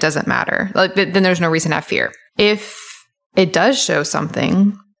 then it doesn't matter. Then there's no reason to have fear. If it does show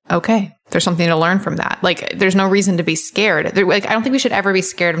something, okay, there's something to learn from that. There's no reason to be scared. I don't think we should ever be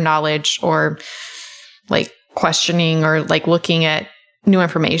scared of knowledge or questioning or looking at new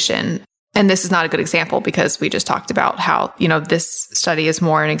information. And this is not a good example because we just talked about how, this study is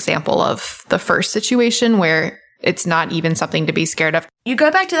more an example of the first situation where it's not even something to be scared of. You go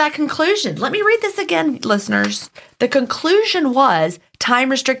back to that conclusion. Let me read this again, listeners. The conclusion was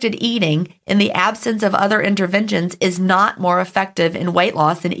time-restricted eating in the absence of other interventions is not more effective in weight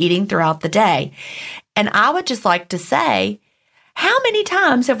loss than eating throughout the day. And I would just like to say, how many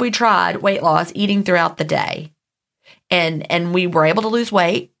times have we tried weight loss eating throughout the day? And we were able to lose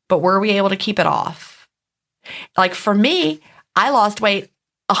weight, but were we able to keep it off? For me, I lost weight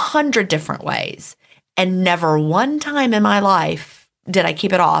 100 different ways. And never one time in my life did I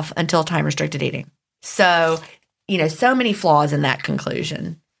keep it off until time-restricted eating. So, so many flaws in that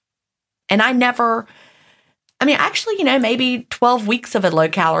conclusion. And maybe 12 weeks of a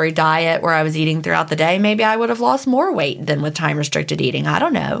low-calorie diet where I was eating throughout the day, maybe I would have lost more weight than with time-restricted eating. I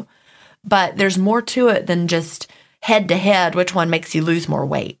don't know. But there's more to it than just head-to-head, which one makes you lose more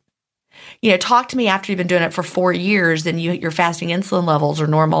weight. Talk to me after you've been doing it for 4 years and your fasting insulin levels are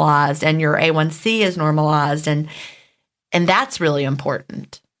normalized and your A1C is normalized. And that's really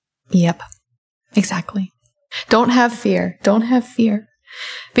important. Yep, exactly. Don't have fear. Don't have fear.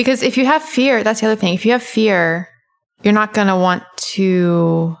 Because if you have fear, that's the other thing. If you have fear, you're not going to want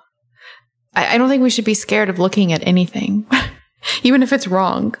to I don't think we should be scared of looking at anything, even if it's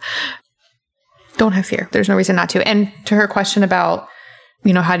wrong. Don't have fear. There's no reason not to. And to her question about,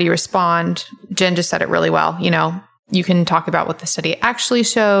 how do you respond? Jen just said it really well. You can talk about what the study actually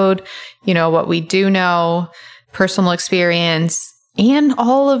showed, what we do know, personal experience, and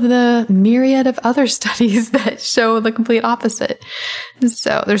all of the myriad of other studies that show the complete opposite.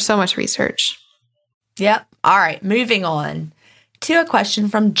 So there's so much research. Yep. All right. Moving on to a question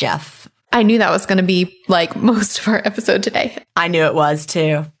from Jeff. I knew that was going to be like most of our episode today. I knew it was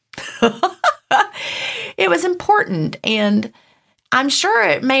too. It was important. And I'm sure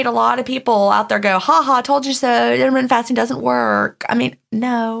it made a lot of people out there go, ha ha, told you so. Intermittent fasting doesn't work. I mean,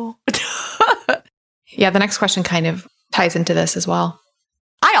 no. Yeah, the next question kind of ties into this as well.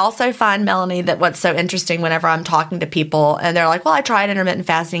 I also find, Melanie, that what's so interesting whenever I'm talking to people and they're like, well, I tried intermittent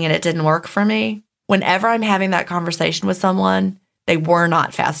fasting and it didn't work for me. Whenever I'm having that conversation with someone, they were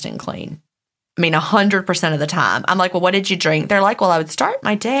not fasting clean. I mean, 100% of the time. I'm like, well, what did you drink? They're like, well, I would start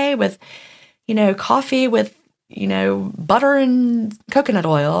my day with, coffee with, butter and coconut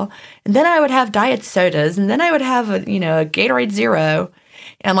oil. And then I would have diet sodas. And then I would have a Gatorade Zero.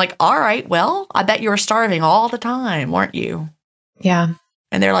 And I'm like, all right, well, I bet you were starving all the time, weren't you? Yeah.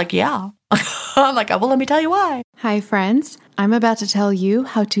 And they're like, yeah. I'm like, well, let me tell you why. Hi, friends. I'm about to tell you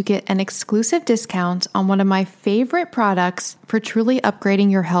how to get an exclusive discount on one of my favorite products for truly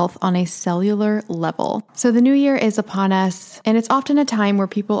upgrading your health on a cellular level. So the new year is upon us, and it's often a time where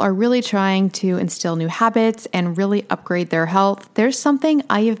people are really trying to instill new habits and really upgrade their health. There's something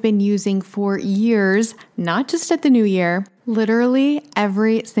I have been using for years, not just at the new year. Literally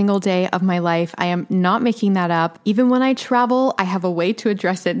every single day of my life. I am not making that up. Even when I travel, I have a way to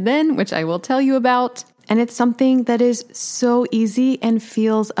address it then, which I will tell you about. And it's something that is so easy and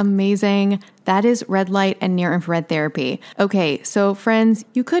feels amazing. That is red light and near infrared therapy. Okay, so friends,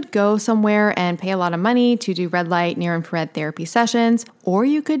 you could go somewhere and pay a lot of money to do red light, near infrared therapy sessions, or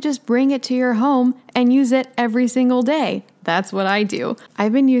you could just bring it to your home and use it every single day. That's what I do.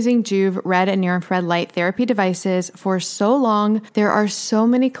 I've been using Joovv red and near infrared light therapy devices for so long. There are so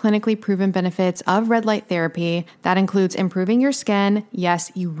many clinically proven benefits of red light therapy. That includes improving your skin.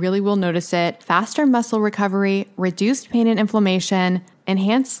 Yes, you really will notice it. Faster muscle recovery, reduced pain and inflammation,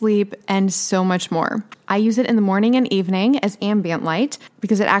 enhanced sleep, and so much more. I use it in the morning and evening as ambient light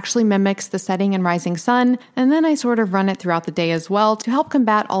because it actually mimics the setting and rising sun, and then I sort of run it throughout the day as well to help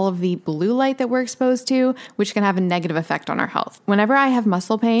combat all of the blue light that we're exposed to, which can have a negative effect on our health. Whenever I have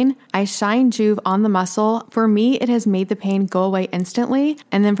muscle pain, I shine Joovv on the muscle. For me, it has made the pain go away instantly,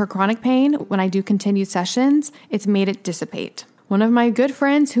 and then for chronic pain, when I do continued sessions, it's made it dissipate. One of my good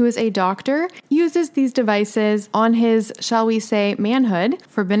friends who is a doctor uses these devices on his, shall we say, manhood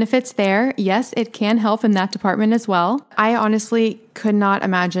for benefits there. Yes, it can help in that department as well. I honestly could not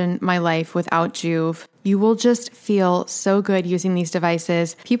imagine my life without Joovv. You will just feel so good using these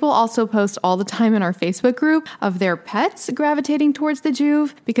devices. People also post all the time in our Facebook group of their pets gravitating towards the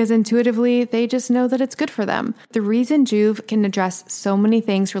Joovv because intuitively they just know that it's good for them. The reason Joovv can address so many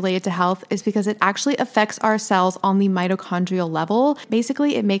things related to health is because it actually affects our cells on the mitochondrial level.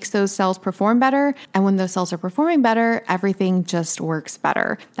 Basically, it makes those cells perform better, and when those cells are performing better, everything just works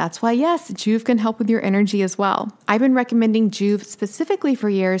better. That's why, yes, Joovv can help with your energy as well. I've been recommending Joovv specifically for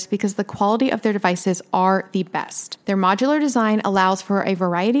years because the quality of their devices are the best. Their modular design allows for a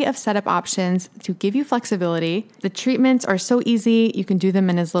variety of setup options to give you flexibility. The treatments are so easy. You can do them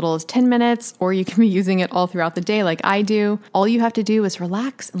in as little as 10 minutes, or you can be using it all throughout the day like I do. All you have to do is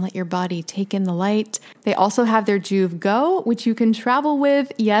relax and let your body take in the light. They also have their Joovv Go, which you can travel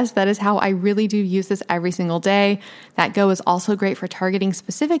with. Yes, that is how I really do use this every single day. That Go is also great for targeting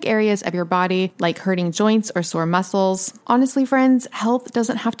specific areas of your body, like hurting joints or sore muscles. Honestly, friends, health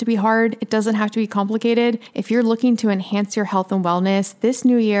doesn't have to be hard. It doesn't have to be complicated. If you're looking to enhance your health and wellness this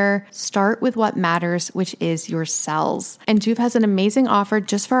new year, start with what matters, which is your cells. And Joovv has an amazing offer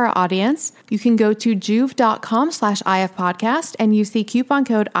just for our audience. You can go to joovv.com/ifpodcast and use the coupon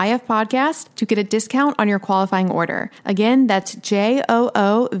code ifpodcast to get a discount on your qualifying order. Again, that's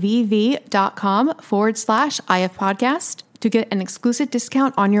joovv.com/ifpodcast to get an exclusive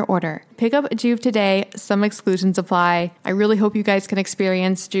discount on your order. Pick up Joovv today. Some exclusions apply. I really hope you guys can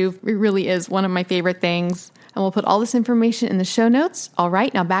experience Joovv. It really is one of my favorite things. And we'll put all this information in the show notes. All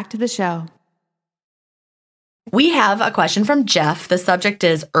right, now back to the show. We have a question from Jeff. The subject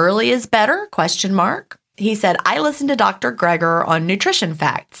is early is better, ? He said, I listened to Dr. Greger on nutrition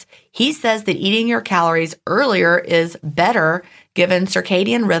facts. He says that eating your calories earlier is better given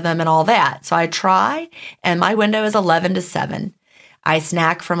circadian rhythm and all that. So I try, and my window is 11 to 7. I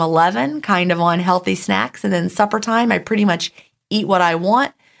snack from 11, kind of on healthy snacks, and then supper time, I pretty much eat what I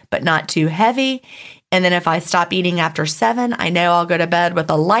want, but not too heavy. And then if I stop eating after 7, I know I'll go to bed with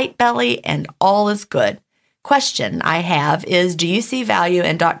a light belly and all is good. Question I have is, do you see value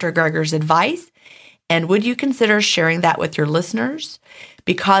in Dr. Greger's advice? And would you consider sharing that with your listeners?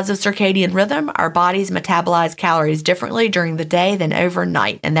 Because of circadian rhythm, our bodies metabolize calories differently during the day than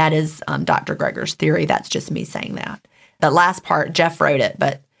overnight. And that is Dr. Greger's theory. That's just me saying that. The last part, Jeff wrote it,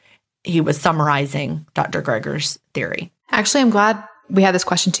 but he was summarizing Dr. Greger's theory. Actually, I'm glad we had this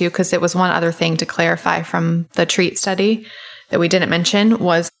question too, because it was one other thing to clarify from the treat study that we didn't mention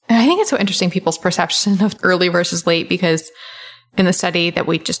was, and I think it's so interesting, people's perception of early versus late, because in the study that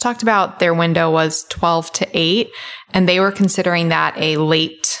we just talked about, their window was 12 to 8, and they were considering that a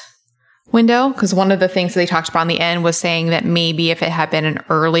late window, because one of the things that they talked about in the end was saying that maybe if it had been an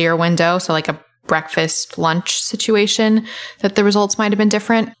earlier window, so like a breakfast lunch situation, that the results might have been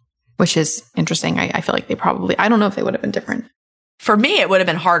different, which is interesting. I feel like I don't know if they would have been different. For me, it would have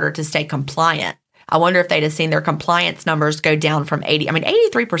been harder to stay compliant. I wonder if they'd have seen their compliance numbers go down from 80. I mean,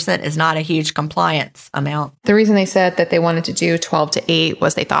 83% is not a huge compliance amount. The reason they said that they wanted to do 12 to 8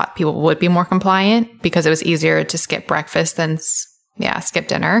 was they thought people would be more compliant because it was easier to skip breakfast than, skip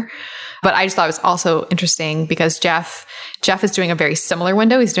dinner. But I just thought it was also interesting because Jeff is doing a very similar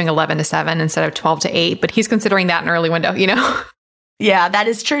window. He's doing 11 to 7 instead of 12 to 8, but he's considering that an early window, Yeah, that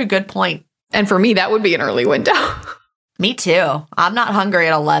is true. Good point. And for me, that would be an early window. Me too. I'm not hungry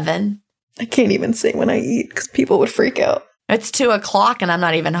at 11. I can't even say when I eat because people would freak out. It's 2:00 and I'm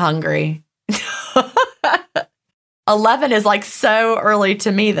not even hungry. 11 is like so early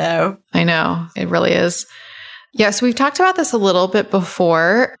to me though. I know. It really is. Yes, we've talked about this a little bit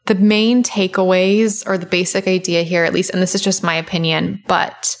before. The main takeaways or the basic idea here, at least, and this is just my opinion,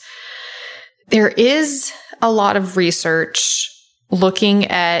 but there is a lot of research looking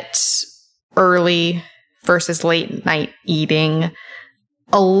at early versus late night eating.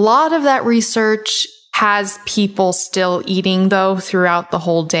 A lot of that research has people still eating, though, throughout the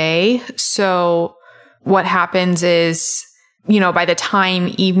whole day. So what happens is, by the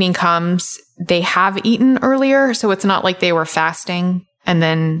time evening comes, they have eaten earlier. So it's not like they were fasting and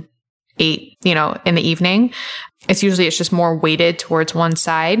then ate, in the evening. It's just more weighted towards one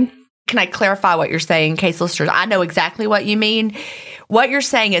side. Can I clarify what you're saying, in case listeners? I know exactly what you mean. What you're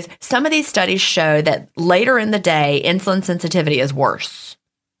saying is some of these studies show that later in the day, insulin sensitivity is worse.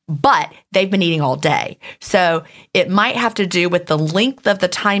 But they've been eating all day. So it might have to do with the length of the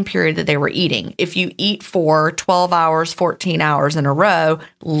time period that they were eating. If you eat for 12 hours, 14 hours in a row,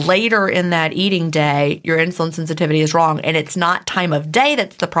 later in that eating day, your insulin sensitivity is wrong. And it's not time of day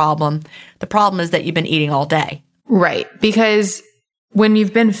that's the problem. The problem is that you've been eating all day. Right. Because when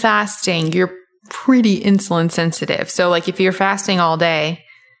you've been fasting, you're pretty insulin sensitive. So like if you're fasting all day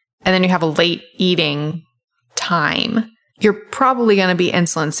and then you have a late eating time, you're probably going to be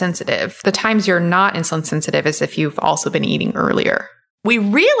insulin sensitive. The times you're not insulin sensitive is if you've also been eating earlier. We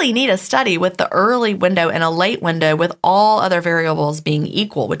really need a study with the early window and a late window with all other variables being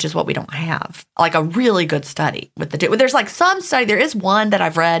equal, which is what we don't have. Like a really good study with there's like some study. There is one that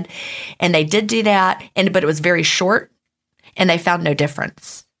I've read and they did do that, but it was very short and they found no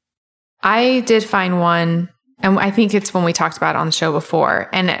difference. I did find one, and I think it's when we talked about it on the show before,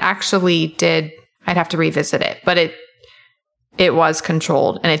 and it actually did, I'd have to revisit it, but it was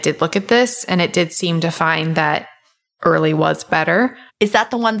controlled and it did look at this and it did seem to find that early was better. Is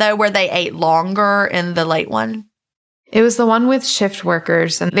that the one though where they ate longer in the late one? It was the one with shift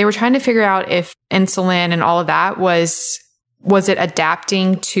workers, and they were trying to figure out if insulin and all of that was it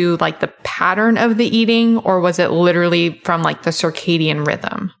adapting to like the pattern of the eating, or was it literally from like the circadian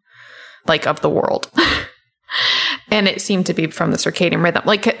rhythm, like of the world? And it seemed to be from the circadian rhythm.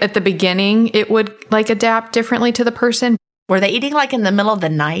 Like at the beginning, it would like adapt differently to the person. Were they eating like in the middle of the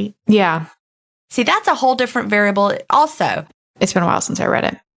night? Yeah. See, that's a whole different variable also. It's been a while since I read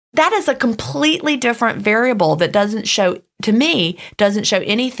it. That is a completely different variable that doesn't show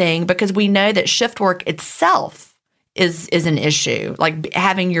anything, because we know that shift work itself is an issue. Like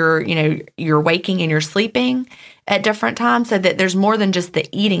having you're waking and you're sleeping at different times, so that there's more than just the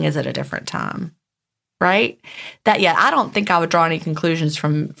eating is at a different time. Right? I don't think I would draw any conclusions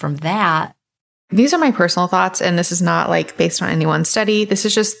from that. These are my personal thoughts, and this is not like based on anyone's study. This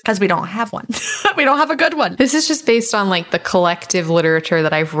is just because we don't have one. We don't have a good one. This is just based on like the collective literature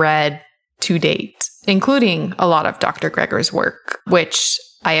that I've read to date, including a lot of Dr. Greger's work, which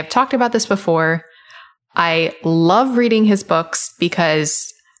I have talked about this before. I love reading his books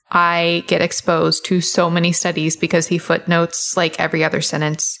because I get exposed to so many studies because he footnotes like every other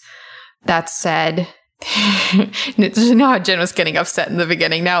sentence. That said, you know how Jen was getting upset in the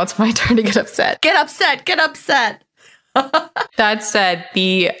beginning. Now it's my turn to get upset. Get upset. Get upset. That said,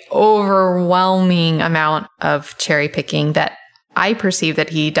 the overwhelming amount of cherry picking that I perceive that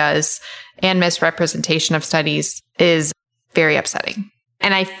he does and misrepresentation of studies is very upsetting.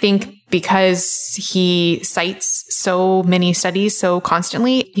 And I think because he cites so many studies so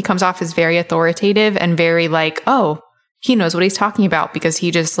constantly, he comes off as very authoritative and very like, oh, he knows what he's talking about because he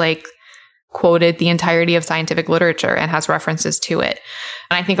just like quoted the entirety of scientific literature and has references to it.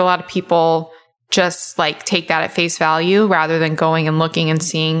 And I think a lot of people just like take that at face value rather than going and looking and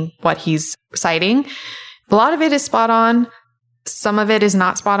seeing what he's citing. A lot of it is spot on. Some of it is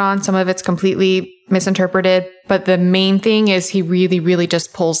not spot on. Some of it's completely misinterpreted. But the main thing is he really, really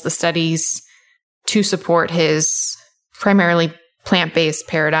just pulls the studies to support his primarily plant-based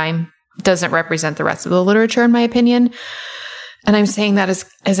paradigm. Doesn't represent the rest of the literature, in my opinion. And I'm saying that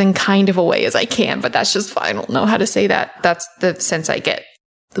as in kind of a way as I can, but that's just fine. I don't know how to say that. That's the sense I get.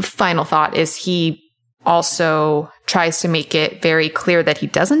 The final thought is he also tries to make it very clear that he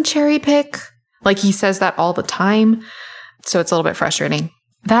doesn't cherry pick. Like he says that all the time. So it's a little bit frustrating.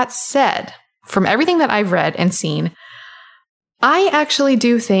 That said, from everything that I've read and seen, I actually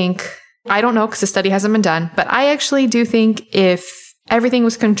do think, I don't know because the study hasn't been done, but I actually do think if everything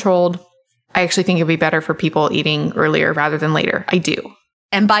was controlled, I actually think it would be better for people eating earlier rather than later. I do.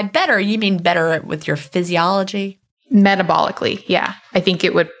 And by better, you mean better with your physiology? Metabolically, yeah. I think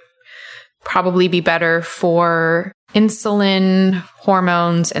it would probably be better for insulin,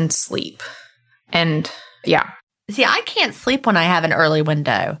 hormones, and sleep. And yeah. See, I can't sleep when I have an early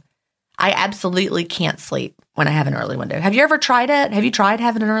window. I absolutely can't sleep when I have an early window. Have you ever tried it? Have you tried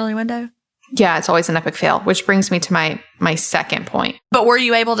having an early window? Yeah, it's always an epic fail, which brings me to my second point. But were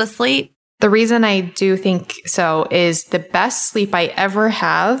you able to sleep? The reason I do think so is the best sleep I ever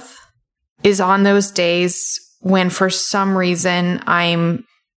have is on those days when for some reason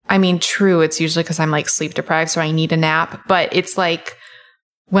true, it's usually because I'm like sleep deprived, so I need a nap. But it's like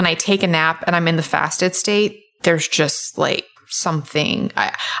when I take a nap and I'm in the fasted state, there's just like something,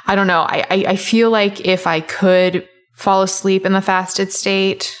 I don't know. I feel like if I could fall asleep in the fasted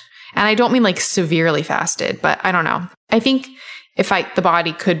state, and I don't mean like severely fasted, but I don't know. I think if the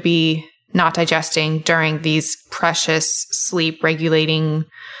body could be not digesting during these precious sleep regulating,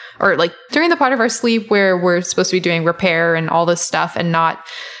 or like during the part of our sleep where we're supposed to be doing repair and all this stuff and not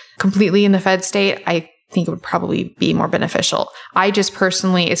completely in the fed state, I think it would probably be more beneficial. I just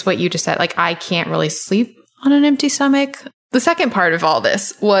personally, it's what you just said, like I can't really sleep on an empty stomach. The second part of all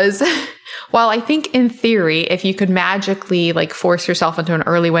this was, while I think in theory, if you could magically like force yourself into an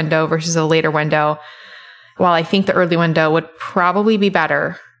early window versus a later window, while I think the early window would probably be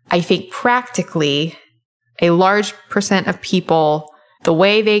better, I think practically a large percent of people, the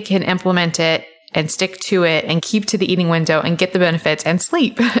way they can implement it and stick to it and keep to the eating window and get the benefits and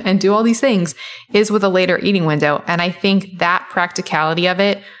sleep and do all these things is with a later eating window. And I think that practicality of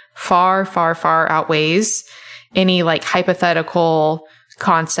it far, far, far outweighs any like hypothetical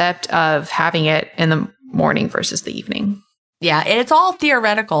concept of having it in the morning versus the evening. Yeah, and it's all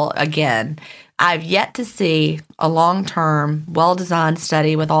theoretical again. I've yet to see a long-term, well-designed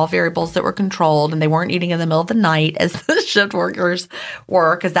study with all variables that were controlled and they weren't eating in the middle of the night as the shift workers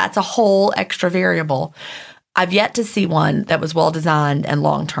were, because that's a whole extra variable. I've yet to see one that was well-designed and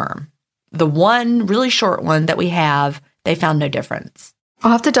long-term. The one really short one that we have, they found no difference.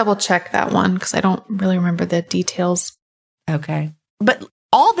 I'll have to double check that one because I don't really remember the details. Okay. But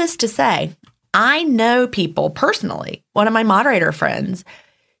all this to say, I know people personally, one of my moderator friends,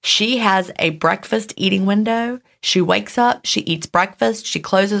 she has a breakfast eating window. She wakes up, she eats breakfast, she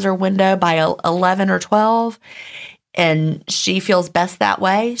closes her window by 11 or 12, and she feels best that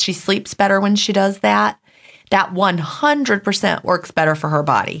way. She sleeps better when she does that. That 100% works better for her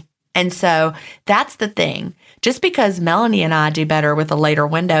body. And so that's the thing. Just because Melanie and I do better with a later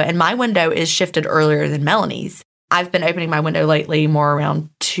window, and my window is shifted earlier than Melanie's, I've been opening my window lately more around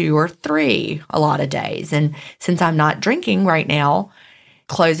 2 or 3 a lot of days. And since I'm not drinking right now,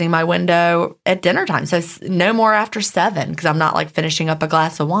 closing my window at dinner time. So no more after 7 because I'm not like finishing up a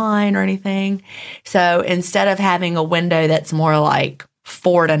glass of wine or anything. So instead of having a window that's more like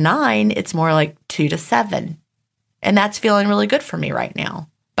 4 to 9, it's more like 2 to 7. And that's feeling really good for me right now.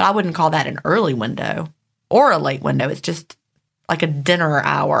 But I wouldn't call that an early window or a late window. It's just like a dinner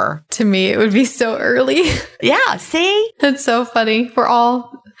hour. To me, it would be so early. Yeah, see? That's so funny.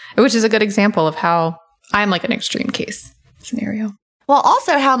 Which is a good example of how I'm like an extreme case scenario. Well,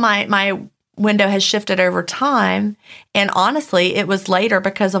 also how my window has shifted over time. And honestly, it was later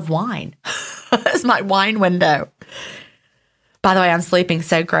because of wine. It's my wine window. By the way, I'm sleeping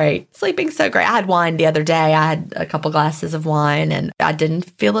so great. I had wine the other day. I had a couple glasses of wine and I didn't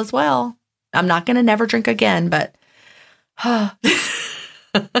feel as well. I'm not going to never drink again, but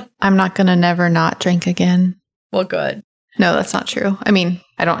I'm not going to never not drink again. Well, good. No, that's not true. I mean,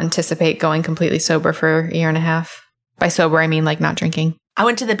 I don't anticipate going completely sober for a year and a half. By sober, I mean like not drinking. I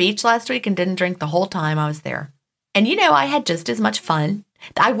went to the beach last week and didn't drink the whole time I was there. And, I had just as much fun.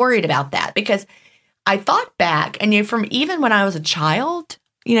 I worried about that because I thought back and from even when I was a child,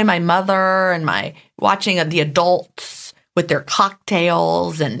 my mother and my watching the adults with their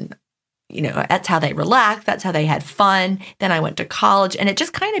cocktails and, that's how they relaxed. That's how they had fun. Then I went to college and it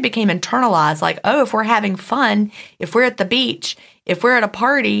just kind of became internalized like, oh, if we're having fun, if we're at the beach, if we're at a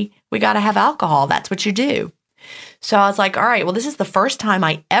party, we got to have alcohol. That's what you do. So I was like, all right, well, this is the first time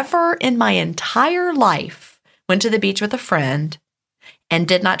I ever in my entire life went to the beach with a friend and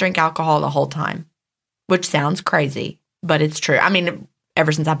did not drink alcohol the whole time, which sounds crazy, but it's true. I mean,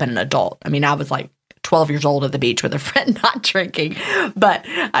 ever since I've been an adult. I mean, I was like 12 years old at the beach with a friend not drinking. But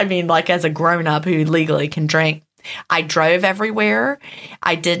I mean, like as a grown-up who legally can drink, I drove everywhere.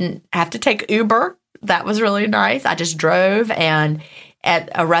 I didn't have to take Uber. That was really nice. I just drove, and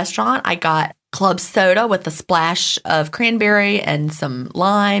at a restaurant, I got club soda with a splash of cranberry and some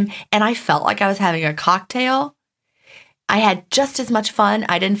lime, and I felt like I was having a cocktail. I had just as much fun.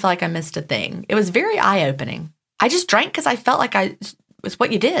 I didn't feel like I missed a thing. It was very eye-opening. I just drank because I felt like it was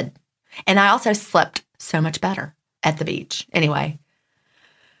what you did. And I also slept so much better at the beach. Anyway,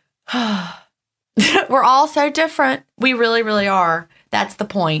 we're all so different. We really, really are. That's the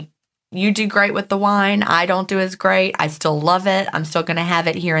point. You do great with the wine. I don't do as great. I still love it. I'm still going to have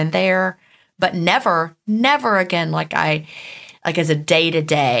it here and there, but never again like as a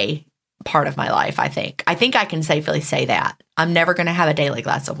day-to-day part of my life, I think. I think I can safely say that. I'm never going to have a daily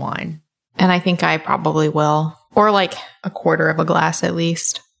glass of wine. And I think I probably will. Or like a quarter of a glass at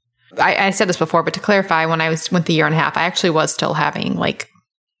least. I said this before, but to clarify, when I went the year and a half, I actually was still having like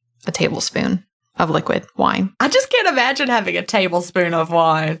a tablespoon of liquid wine. I just can't imagine having a tablespoon of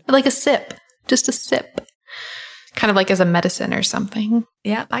wine. Like a sip. Just a sip. Kind of like as a medicine or something.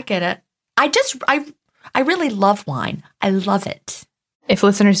 Yeah, I get it. I really love wine. I love it. If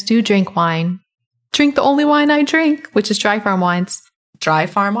listeners do drink wine, drink the only wine I drink, which is Dry Farm wines. Dry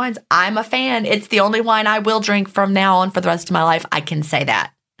Farm wines. I'm a fan. It's the only wine I will drink from now on for the rest of my life. I can say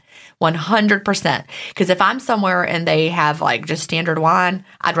that. 100%. Because if I'm somewhere and they have like just standard wine,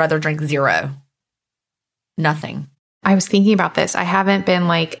 I'd rather drink zero. Nothing. I was thinking about this. I haven't been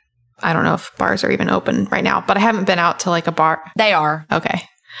like, I don't know if bars are even open right now, but I haven't been out to like a bar. They are. Okay.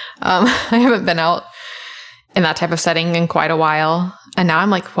 I haven't been out in that type of setting in quite a while. And now I'm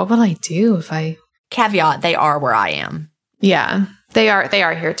like, what would I do if I... Caveat, they are where I am. Yeah, they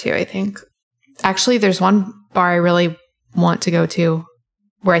are here too, I think. Actually, there's one bar I really want to go to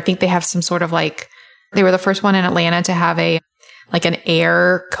where I think they have some sort of like, they were the first one in Atlanta to have an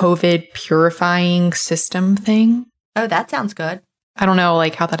air COVID purifying system thing. Oh, that sounds good. I don't know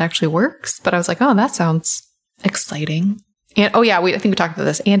like how that actually works, but I was like, oh, that sounds exciting. And oh yeah, I think we talked about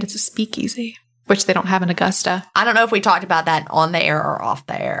this. And it's a speakeasy, which they don't have in Augusta. I don't know if we talked about that on the air or off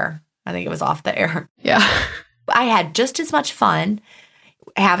the air. I think it was off the air. Yeah. I had just as much fun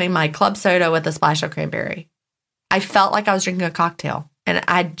having my club soda with a splash of cranberry. I felt like I was drinking a cocktail. And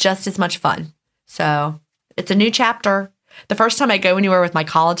I had just as much fun. So it's a new chapter. The first time I go anywhere with my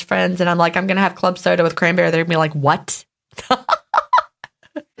college friends and I'm like, I'm going to have club soda with cranberry, they're going to be like, what?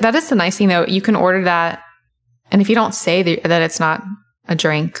 That is the nice thing, though. You can order that. And if you don't say that it's not a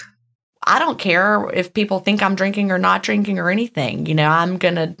drink. I don't care if people think I'm drinking or not drinking or anything.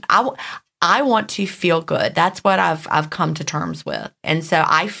 I want to feel good. That's what I've come to terms with. And so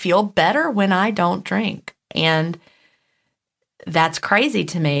I feel better when I don't drink. And that's crazy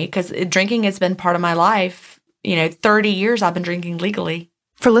to me because drinking has been part of my life. 30 years I've been drinking legally.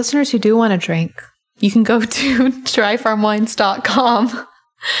 For listeners who do want to drink, you can go to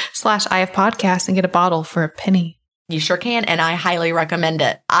dryfarmwines.com/IFpodcast and get a bottle for a penny. You sure can. And I highly recommend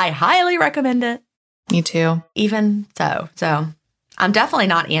it. I highly recommend it. Me too. Even so. So I'm definitely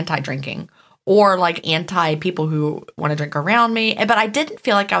not anti-drinking or like anti people who want to drink around me. But I didn't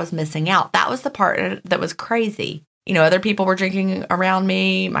feel like I was missing out. That was the part that was crazy. Other people were drinking around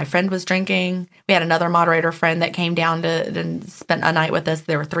me. My friend was drinking. We had another moderator friend that came down and spent a night with us.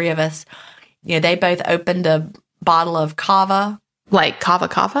 There were 3 of us. They both opened a bottle of cava. Like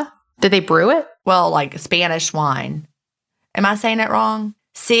cava? Did they brew it? Well, like Spanish wine. Am I saying it wrong?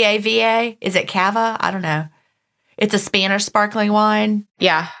 Cava? Is it cava? I don't know. It's a Spanish sparkling wine.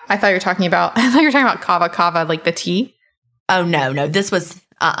 Yeah. I thought you were talking about cava, like the tea. Oh, no. This was,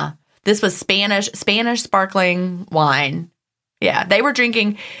 This was Spanish sparkling wine. Yeah, they were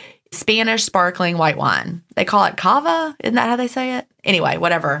drinking Spanish sparkling white wine. They call it cava. Isn't that how they say it? Anyway,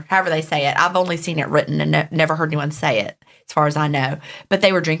 whatever, however they say it. I've only seen it written and never heard anyone say it. as far as I know. But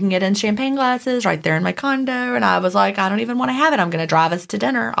they were drinking it in champagne glasses right there in my condo. And I was like, I don't even want to have it. I'm going to drive us to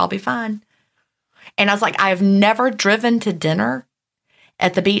dinner. I'll be fine. And I was like, I've never driven to dinner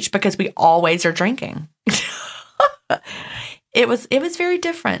at the beach because we always are drinking. It was very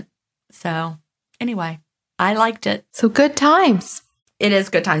different. So anyway, I liked it. So good times. It is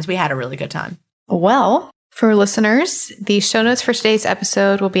good times. We had a really good time. Well, for listeners, the show notes for today's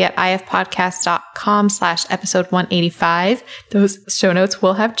episode will be at ifpodcast.com/episode 185. Those show notes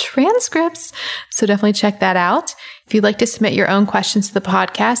will have transcripts, so definitely check that out. If you'd like to submit your own questions to the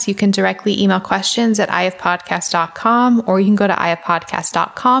podcast, you can directly email questions at ifpodcast.com, or you can go to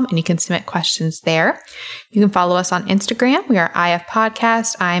ifpodcast.com and you can submit questions there. You can follow us on Instagram. We are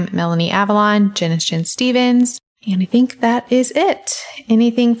ifpodcast. I'm Melanie Avalon. Jen is Jen Stevens. And I think that is it.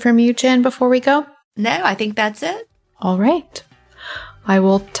 Anything from you, Jen, before we go? No, I think that's it. All right. I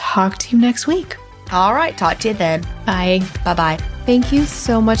will talk to you next week. All right. Talk to you then. Bye. Bye-bye. Thank you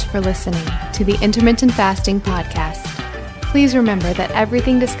so much for listening to the Intermittent Fasting Podcast. Please remember that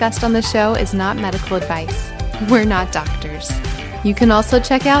everything discussed on the show is not medical advice. We're not doctors. You can also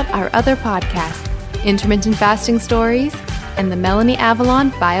check out our other podcasts, Intermittent Fasting Stories and the Melanie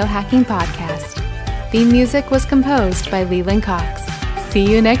Avalon Biohacking Podcast. Theme music was composed by Leland Cox. See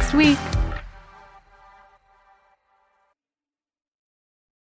you next week.